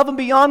already above and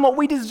beyond what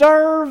we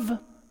deserve.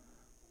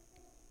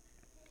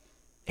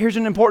 Here's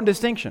an important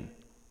distinction.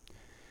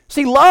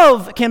 See,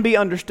 love can be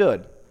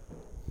understood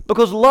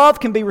because love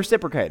can be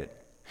reciprocated.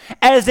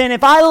 As in,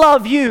 if I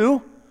love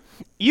you,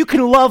 you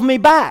can love me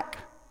back.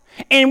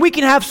 And we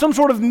can have some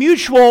sort of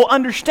mutual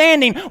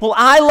understanding. Well,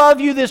 I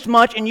love you this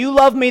much and you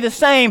love me the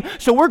same,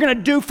 so we're going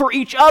to do for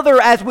each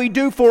other as we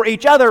do for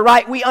each other,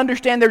 right? We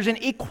understand there's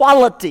an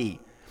equality.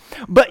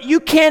 But you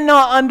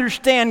cannot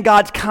understand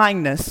God's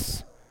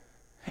kindness.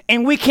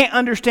 And we can't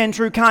understand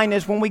true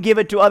kindness when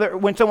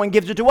when someone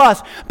gives it to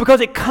us, because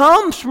it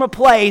comes from a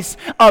place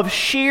of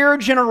sheer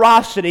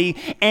generosity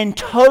and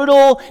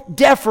total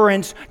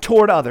deference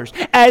toward others.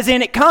 As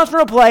in, it comes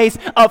from a place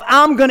of,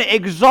 I'm going to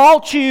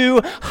exalt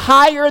you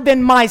higher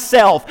than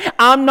myself.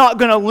 I'm not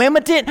going to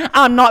limit it.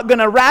 I'm not going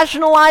to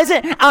rationalize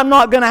it. I'm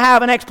not going to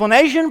have an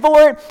explanation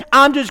for it.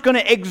 I'm just going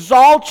to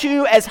exalt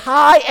you as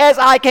high as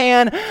I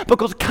can,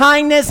 because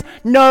kindness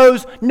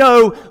knows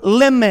no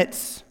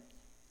limits.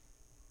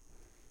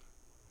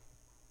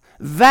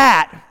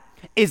 That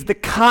is the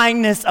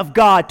kindness of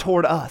God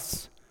toward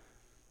us.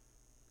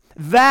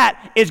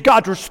 That is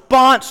God's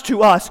response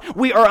to us.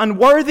 We are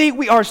unworthy,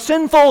 we are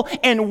sinful,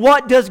 and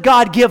what does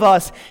God give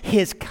us?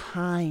 His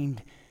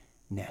kindness.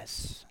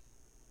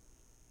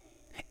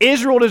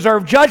 Israel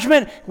deserved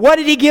judgment. What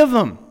did He give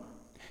them?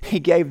 He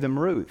gave them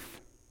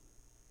Ruth.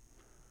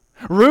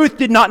 Ruth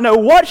did not know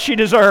what she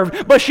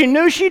deserved, but she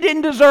knew she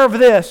didn't deserve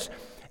this,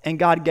 and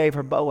God gave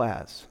her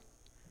Boaz.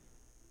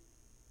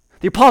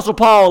 The Apostle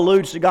Paul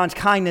alludes to God's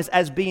kindness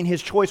as being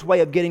His choice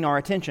way of getting our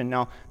attention.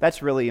 Now,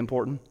 that's really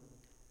important.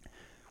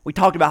 We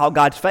talked about how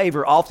God's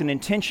favor often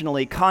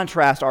intentionally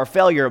contrasts our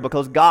failure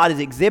because God is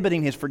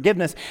exhibiting His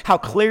forgiveness, how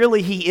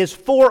clearly He is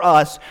for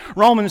us.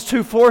 Romans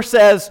 2:4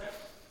 says,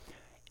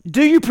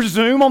 do you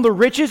presume on the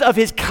riches of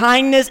His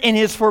kindness and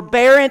His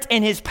forbearance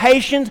and His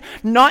patience,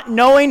 not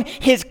knowing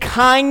His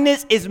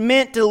kindness is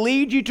meant to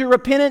lead you to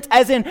repentance?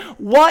 As in,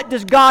 what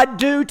does God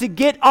do to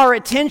get our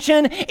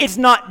attention? It's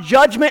not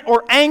judgment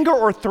or anger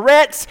or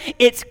threats.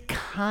 It's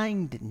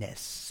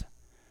kindness.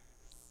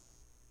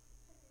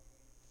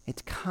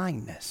 It's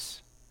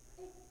kindness.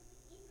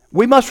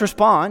 We must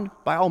respond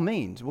by all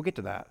means. We'll get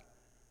to that.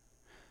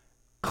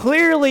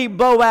 Clearly,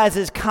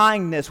 Boaz's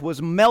kindness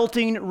was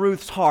melting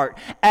Ruth's heart,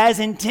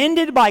 as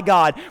intended by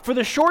God, for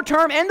the short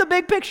term and the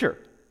big picture.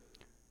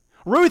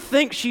 Ruth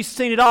thinks she's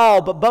seen it all,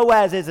 but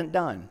Boaz isn't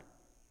done.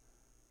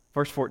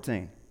 Verse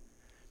 14.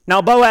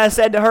 Now Boaz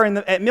said to her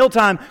at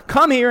mealtime,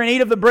 come here and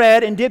eat of the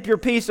bread, and dip your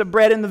piece of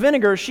bread in the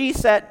vinegar. She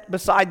sat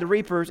beside the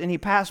reapers, and he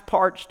passed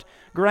parched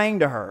grain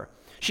to her.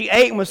 She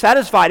ate and was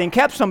satisfied and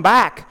kept some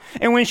back.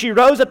 And when she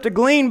rose up to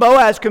glean,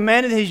 Boaz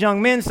commanded his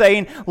young men,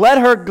 saying, let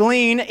her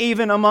glean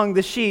even among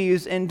the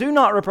sheaves, and do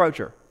not reproach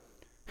her.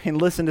 And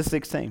listen to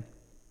 16.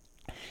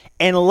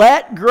 And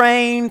let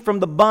grain from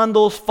the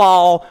bundles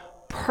fall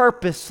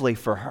purposely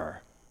for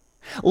her.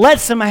 Let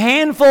some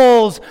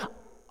handfuls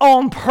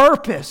on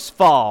purpose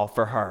fall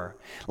for her.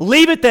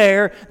 Leave it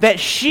there that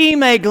she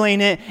may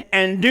glean it,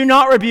 and do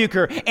not rebuke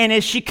her. And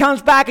as she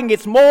comes back and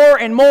gets more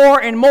and more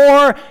and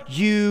more,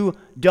 you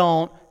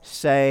don't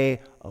say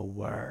a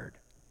word.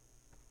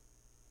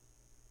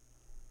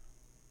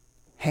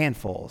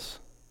 Handfuls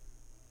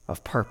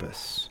of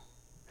purpose.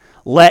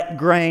 Let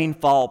grain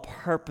fall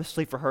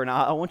purposely for her.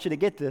 Now, I want you to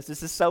get this.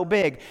 This is so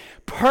big.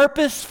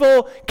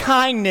 Purposeful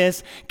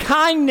kindness.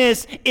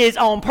 Kindness is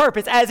on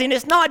purpose. As in,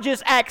 it's not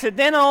just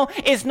accidental.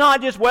 It's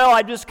not just, well,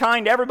 I just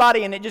kind to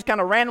everybody and it just kind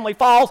of randomly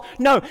falls.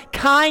 No,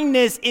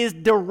 kindness is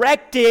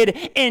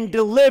directed and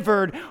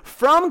delivered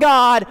from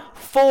God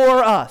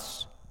for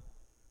us.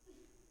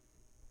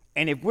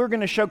 And if we're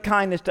going to show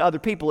kindness to other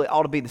people, it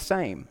ought to be the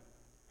same.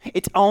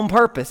 It's on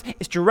purpose.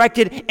 It's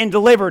directed and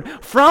delivered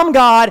from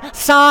God,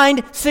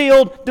 signed,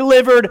 sealed,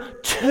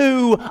 delivered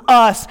to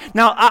us.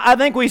 Now, I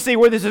think we see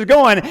where this is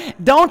going.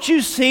 Don't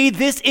you see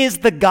this is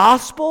the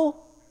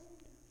gospel?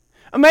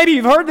 Maybe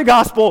you've heard the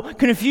gospel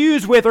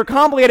confused with or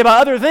complicated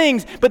about other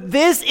things, but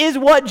this is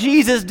what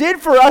Jesus did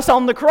for us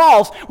on the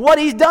cross, what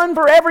He's done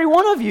for every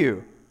one of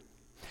you.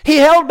 He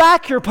held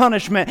back your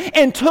punishment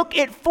and took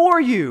it for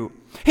you.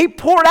 He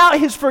poured out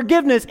His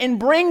forgiveness and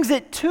brings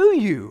it to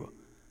you.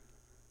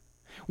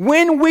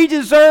 When we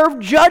deserve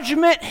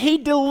judgment, He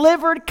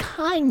delivered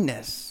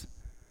kindness.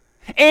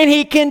 And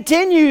He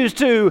continues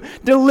to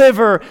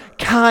deliver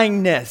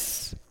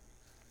kindness.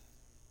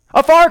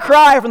 A far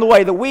cry from the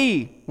way that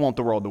we want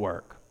the world to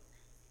work,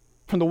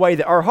 from the way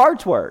that our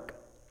hearts work.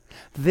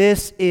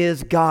 This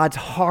is God's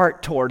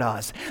heart toward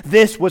us.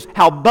 This was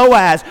how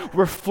Boaz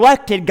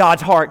reflected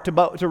God's heart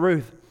to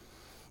Ruth.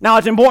 Now,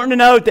 it's important to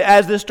note that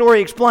as this story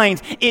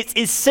explains, it's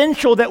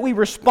essential that we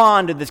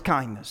respond to this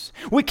kindness.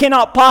 We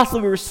cannot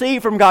possibly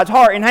receive from God's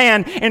heart and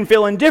hand and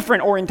feel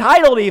indifferent or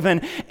entitled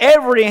even.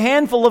 Every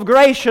handful of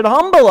grace should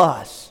humble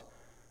us.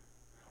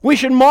 We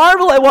should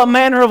marvel at what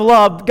manner of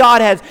love God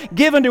has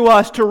given to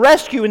us to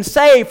rescue and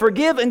save,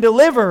 forgive and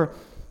deliver,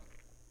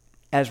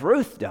 as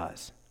Ruth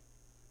does.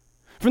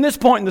 From this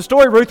point in the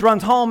story, Ruth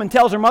runs home and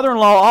tells her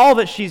mother-in-law all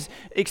that she's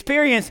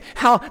experienced,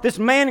 how this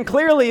man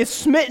clearly is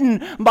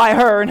smitten by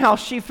her and how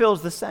she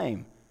feels the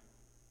same.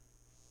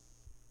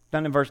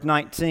 Down in verse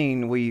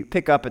 19, we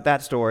pick up at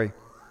that story.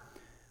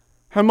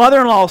 Her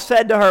mother-in-law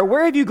said to her,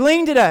 "Where have you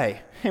gleaned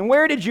today?" And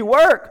where did you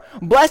work?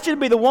 Blessed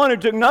be the one who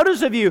took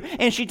notice of you.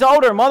 And she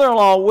told her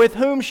mother-in-law with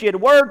whom she had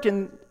worked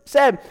and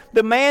said,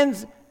 the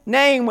man's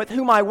name with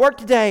whom I work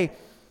today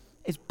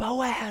is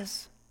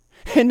Boaz.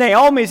 And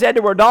Naomi said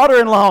to her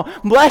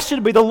daughter-in-law,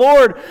 blessed be the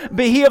Lord,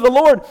 be he of the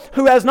Lord,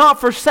 who has not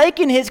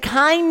forsaken his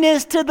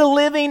kindness to the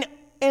living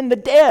and the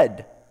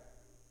dead.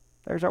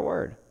 There's our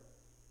word.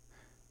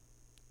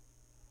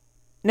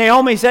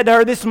 Naomi said to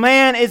her, this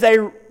man is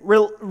a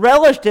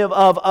relative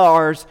of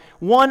ours,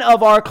 one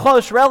of our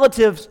close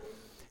relatives.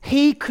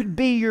 He could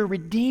be your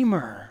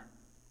redeemer.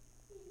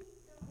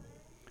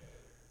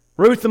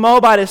 Ruth the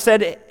Moabitess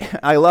said,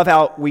 I love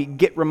how we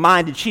get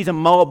reminded she's a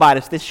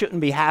Moabitess. This shouldn't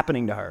be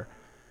happening to her.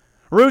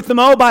 Ruth the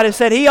Moabitess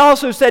said, he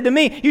also said to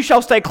me, you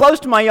shall stay close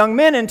to my young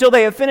men until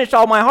they have finished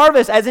all my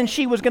harvest, as in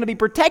she was going to be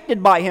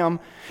protected by him.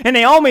 And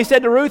Naomi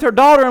said to Ruth, her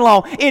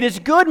daughter-in-law, it is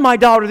good, my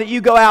daughter, that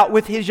you go out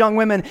with his young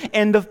women,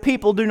 and the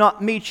people do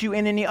not meet you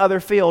in any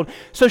other field.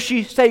 So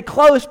she stayed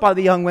close by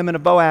the young women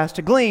of Boaz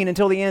to glean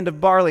until the end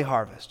of barley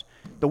harvest,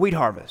 the wheat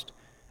harvest.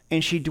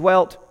 And she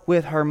dwelt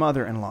with her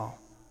mother-in-law.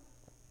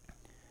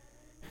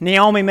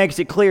 Naomi makes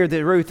it clear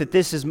to Ruth that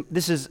this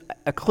is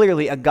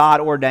clearly a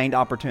God-ordained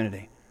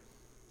opportunity,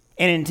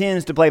 and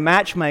intends to play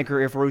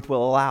matchmaker if Ruth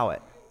will allow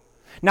it.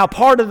 Now,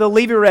 part of the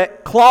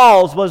levirate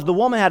clause was the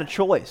woman had a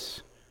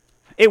choice.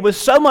 It was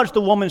so much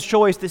the woman's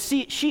choice that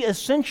she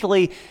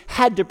essentially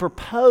had to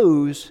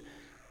propose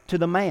to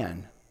the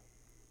man.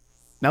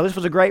 Now, this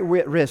was a great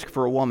risk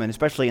for a woman,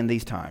 especially in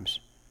these times.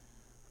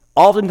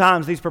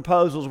 Oftentimes, these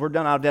proposals were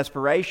done out of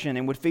desperation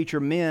and would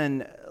feature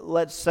men,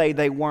 let's say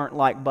they weren't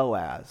like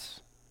Boaz,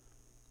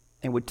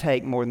 and would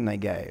take more than they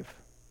gave.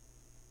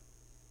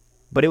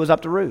 But it was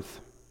up to Ruth.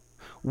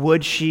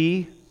 Would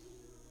she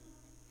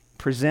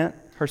present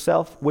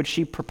herself? Would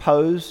she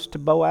propose to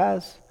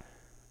Boaz?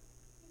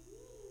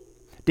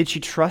 Did she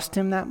trust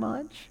him that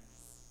much?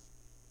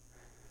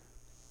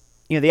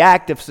 You know, the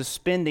act of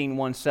suspending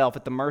oneself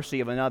at the mercy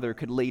of another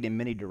could lead in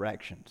many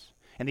directions.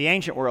 In the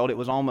ancient world, it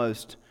was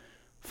almost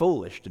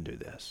foolish to do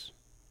this.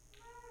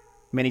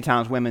 Many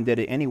times women did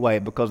it anyway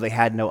because they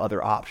had no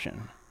other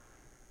option.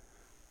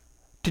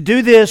 To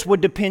do this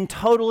would depend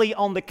totally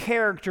on the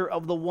character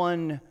of the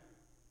one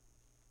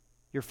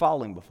you're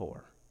falling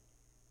before.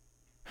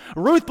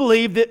 Ruth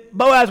believed that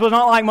Boaz was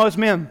not like most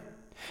men.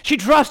 She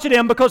trusted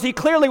him because he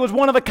clearly was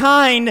one of a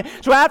kind.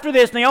 So after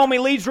this, Naomi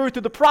leads Ruth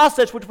through the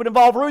process, which would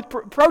involve Ruth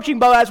approaching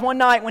Boaz one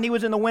night when he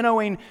was in the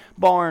winnowing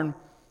barn.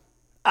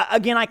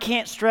 Again, I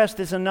can't stress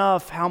this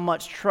enough, how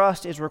much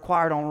trust is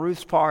required on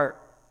Ruth's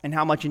part and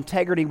how much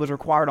integrity was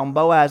required on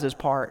Boaz's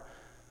part.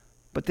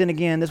 But then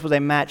again, this was a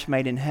match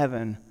made in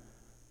heaven.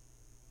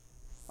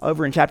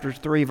 Over in chapter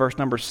 3, verse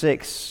number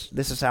 6,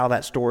 this is how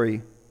that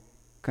story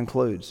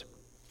concludes.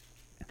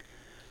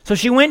 So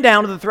she went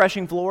down to the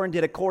threshing floor and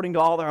did according to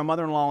all that her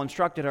mother-in-law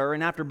instructed her.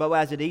 And after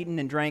Boaz had eaten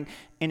and drank,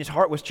 and his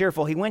heart was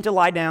cheerful, he went to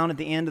lie down at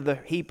the end of the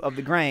heap of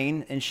the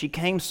grain. And she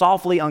came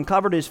softly,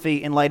 uncovered his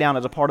feet, and lay down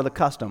as a part of the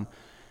custom,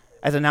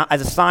 as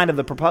a sign of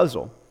the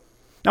proposal.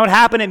 Now it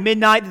happened at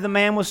midnight that the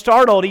man was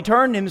startled. He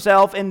turned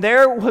himself, and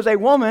there was a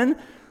woman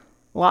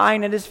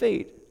lying at his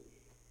feet.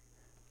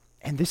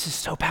 And this is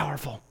so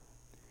powerful.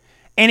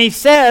 And he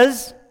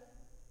says,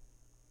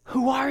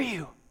 "Who are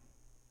you?"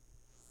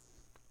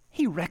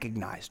 He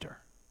recognized her.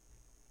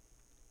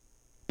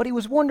 But he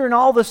was wondering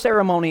all the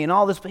ceremony and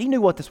all this, but he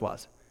knew what this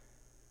was.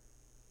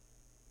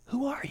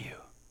 Who are you?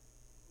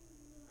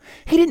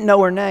 He didn't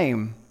know her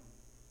name,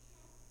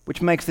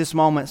 which makes this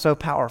moment so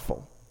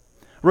powerful.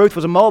 Ruth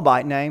was a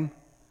Moabite name,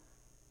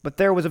 but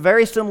there was a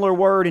very similar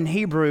word in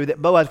Hebrew that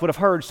Boaz would have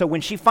heard. So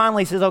when she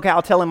finally says, okay,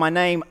 I'll tell him my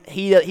name,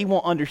 he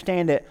won't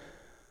understand it.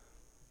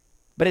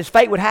 But his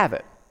fate would have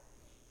it.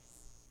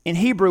 In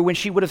Hebrew, when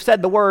she would have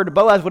said the word,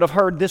 Boaz would have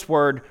heard this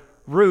word,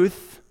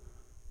 Ruth,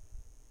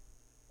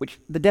 which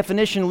the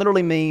definition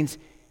literally means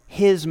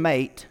his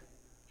mate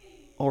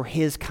or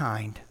his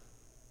kind,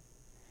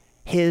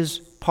 his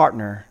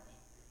partner,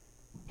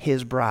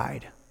 his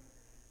bride.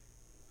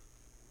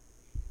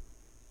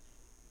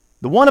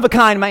 The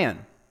one-of-a-kind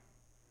man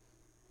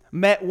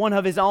met one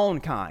of his own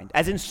kind,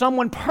 as in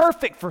someone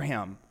perfect for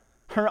him.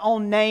 Her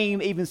own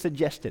name even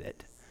suggested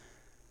it.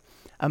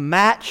 A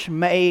match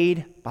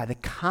made by the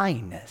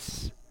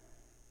kindness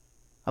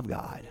of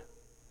God.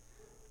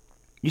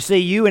 You see,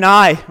 you and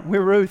I, we're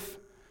Ruth.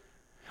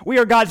 We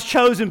are God's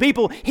chosen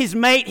people, His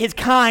mate, His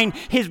kind,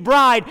 His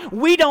bride.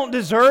 We don't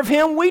deserve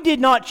Him. We did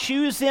not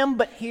choose Him,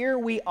 but here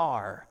we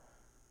are.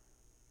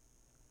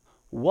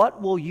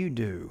 What will you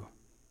do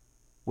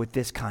with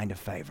this kind of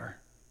favor?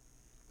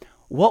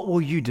 What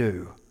will you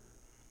do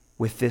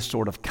with this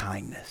sort of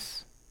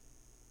kindness?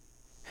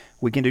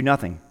 We can do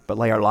nothing but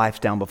lay our lives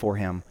down before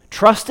Him,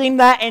 trusting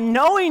that and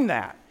knowing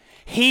that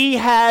He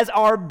has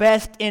our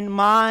best in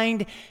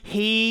mind.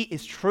 He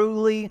is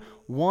truly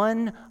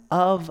one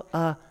of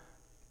a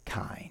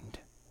kind.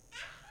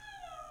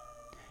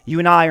 You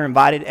and I are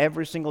invited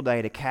every single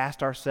day to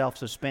cast ourselves,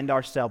 suspend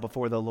ourselves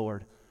before the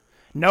Lord,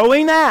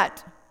 knowing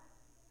that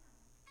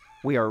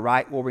we are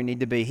right where we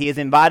need to be. He has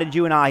invited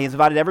you and I, He has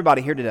invited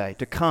everybody here today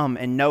to come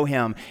and know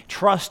Him,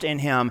 trust in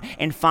Him,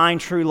 and find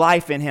true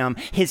life in Him.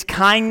 His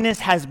kindness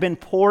has been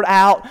poured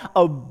out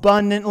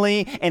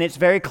abundantly, and it's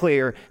very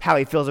clear how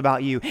He feels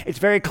about you. It's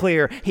very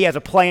clear He has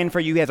a plan for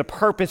you, He has a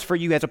purpose for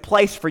you, He has a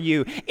place for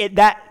you.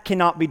 That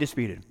cannot be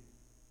disputed.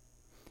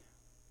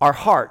 Our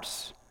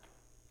hearts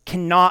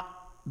cannot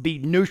be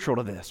neutral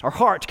to this. Our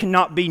hearts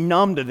cannot be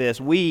numb to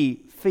this.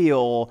 We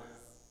feel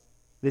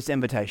this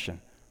invitation.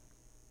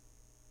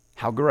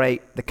 How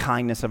great the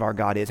kindness of our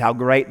God is. How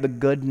great the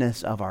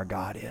goodness of our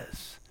God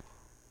is.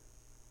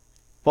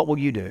 What will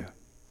you do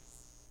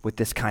with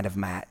this kind of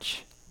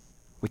match,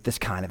 with this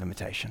kind of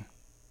invitation?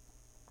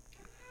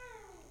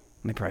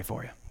 Let me pray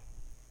for you.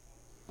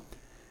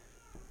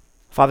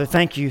 Father,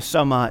 thank you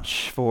so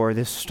much for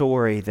this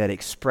story that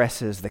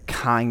expresses the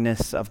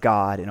kindness of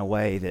God in a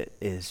way that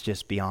is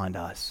just beyond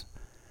us.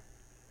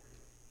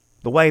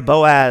 The way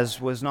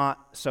Boaz was not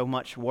so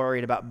much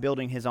worried about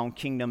building his own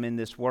kingdom in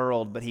this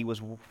world, but he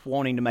was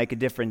wanting to make a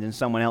difference in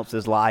someone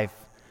else's life.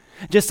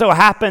 Just so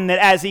happened that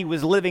as he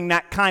was living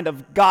that kind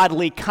of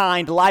godly,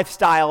 kind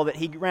lifestyle, that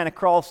he ran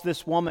across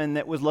this woman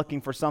that was looking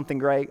for something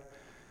great.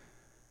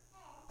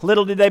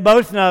 Little did they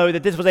both know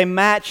that this was a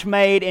match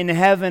made in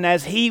heaven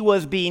as he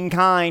was being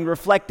kind,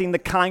 reflecting the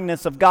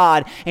kindness of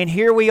God. And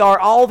here we are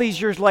all these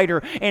years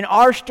later, and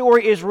our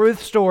story is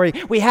Ruth's story.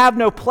 We have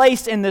no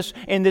place in this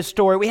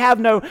story. We have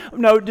no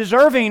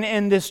deserving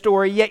in this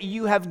story, yet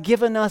you have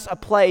given us a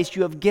place.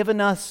 You have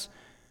given us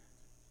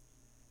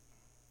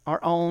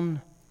our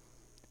own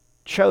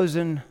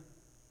chosen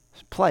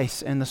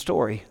place in the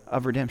story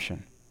of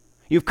redemption.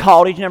 You've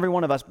called each and every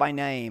one of us by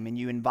name, and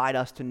you invite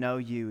us to know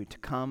you, to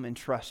come and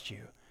trust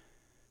you,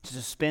 to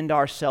suspend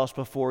ourselves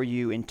before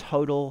you in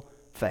total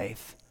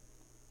faith.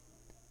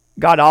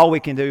 God, all we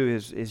can do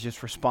is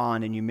just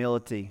respond in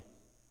humility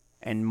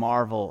and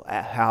marvel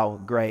at how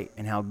great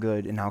and how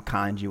good and how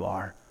kind you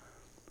are.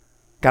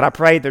 God, I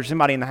pray there's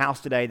somebody in the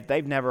house today that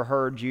they've never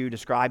heard you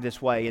described this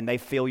way and they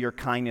feel your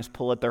kindness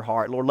pull at their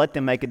heart. Lord, let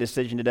them make a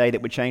decision today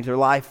that would change their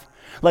life.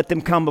 Let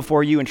them come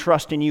before you and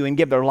trust in you and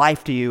give their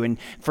life to you and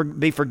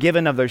be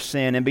forgiven of their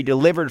sin and be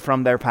delivered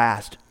from their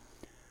past.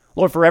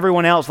 Lord, for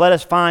everyone else, let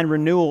us find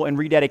renewal and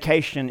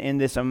rededication in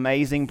this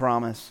amazing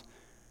promise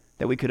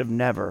that we could have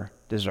never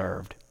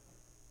deserved,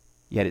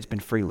 yet it's been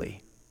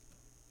freely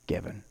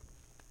given.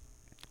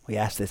 We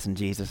ask this in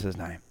Jesus'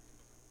 name.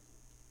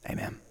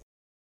 Amen.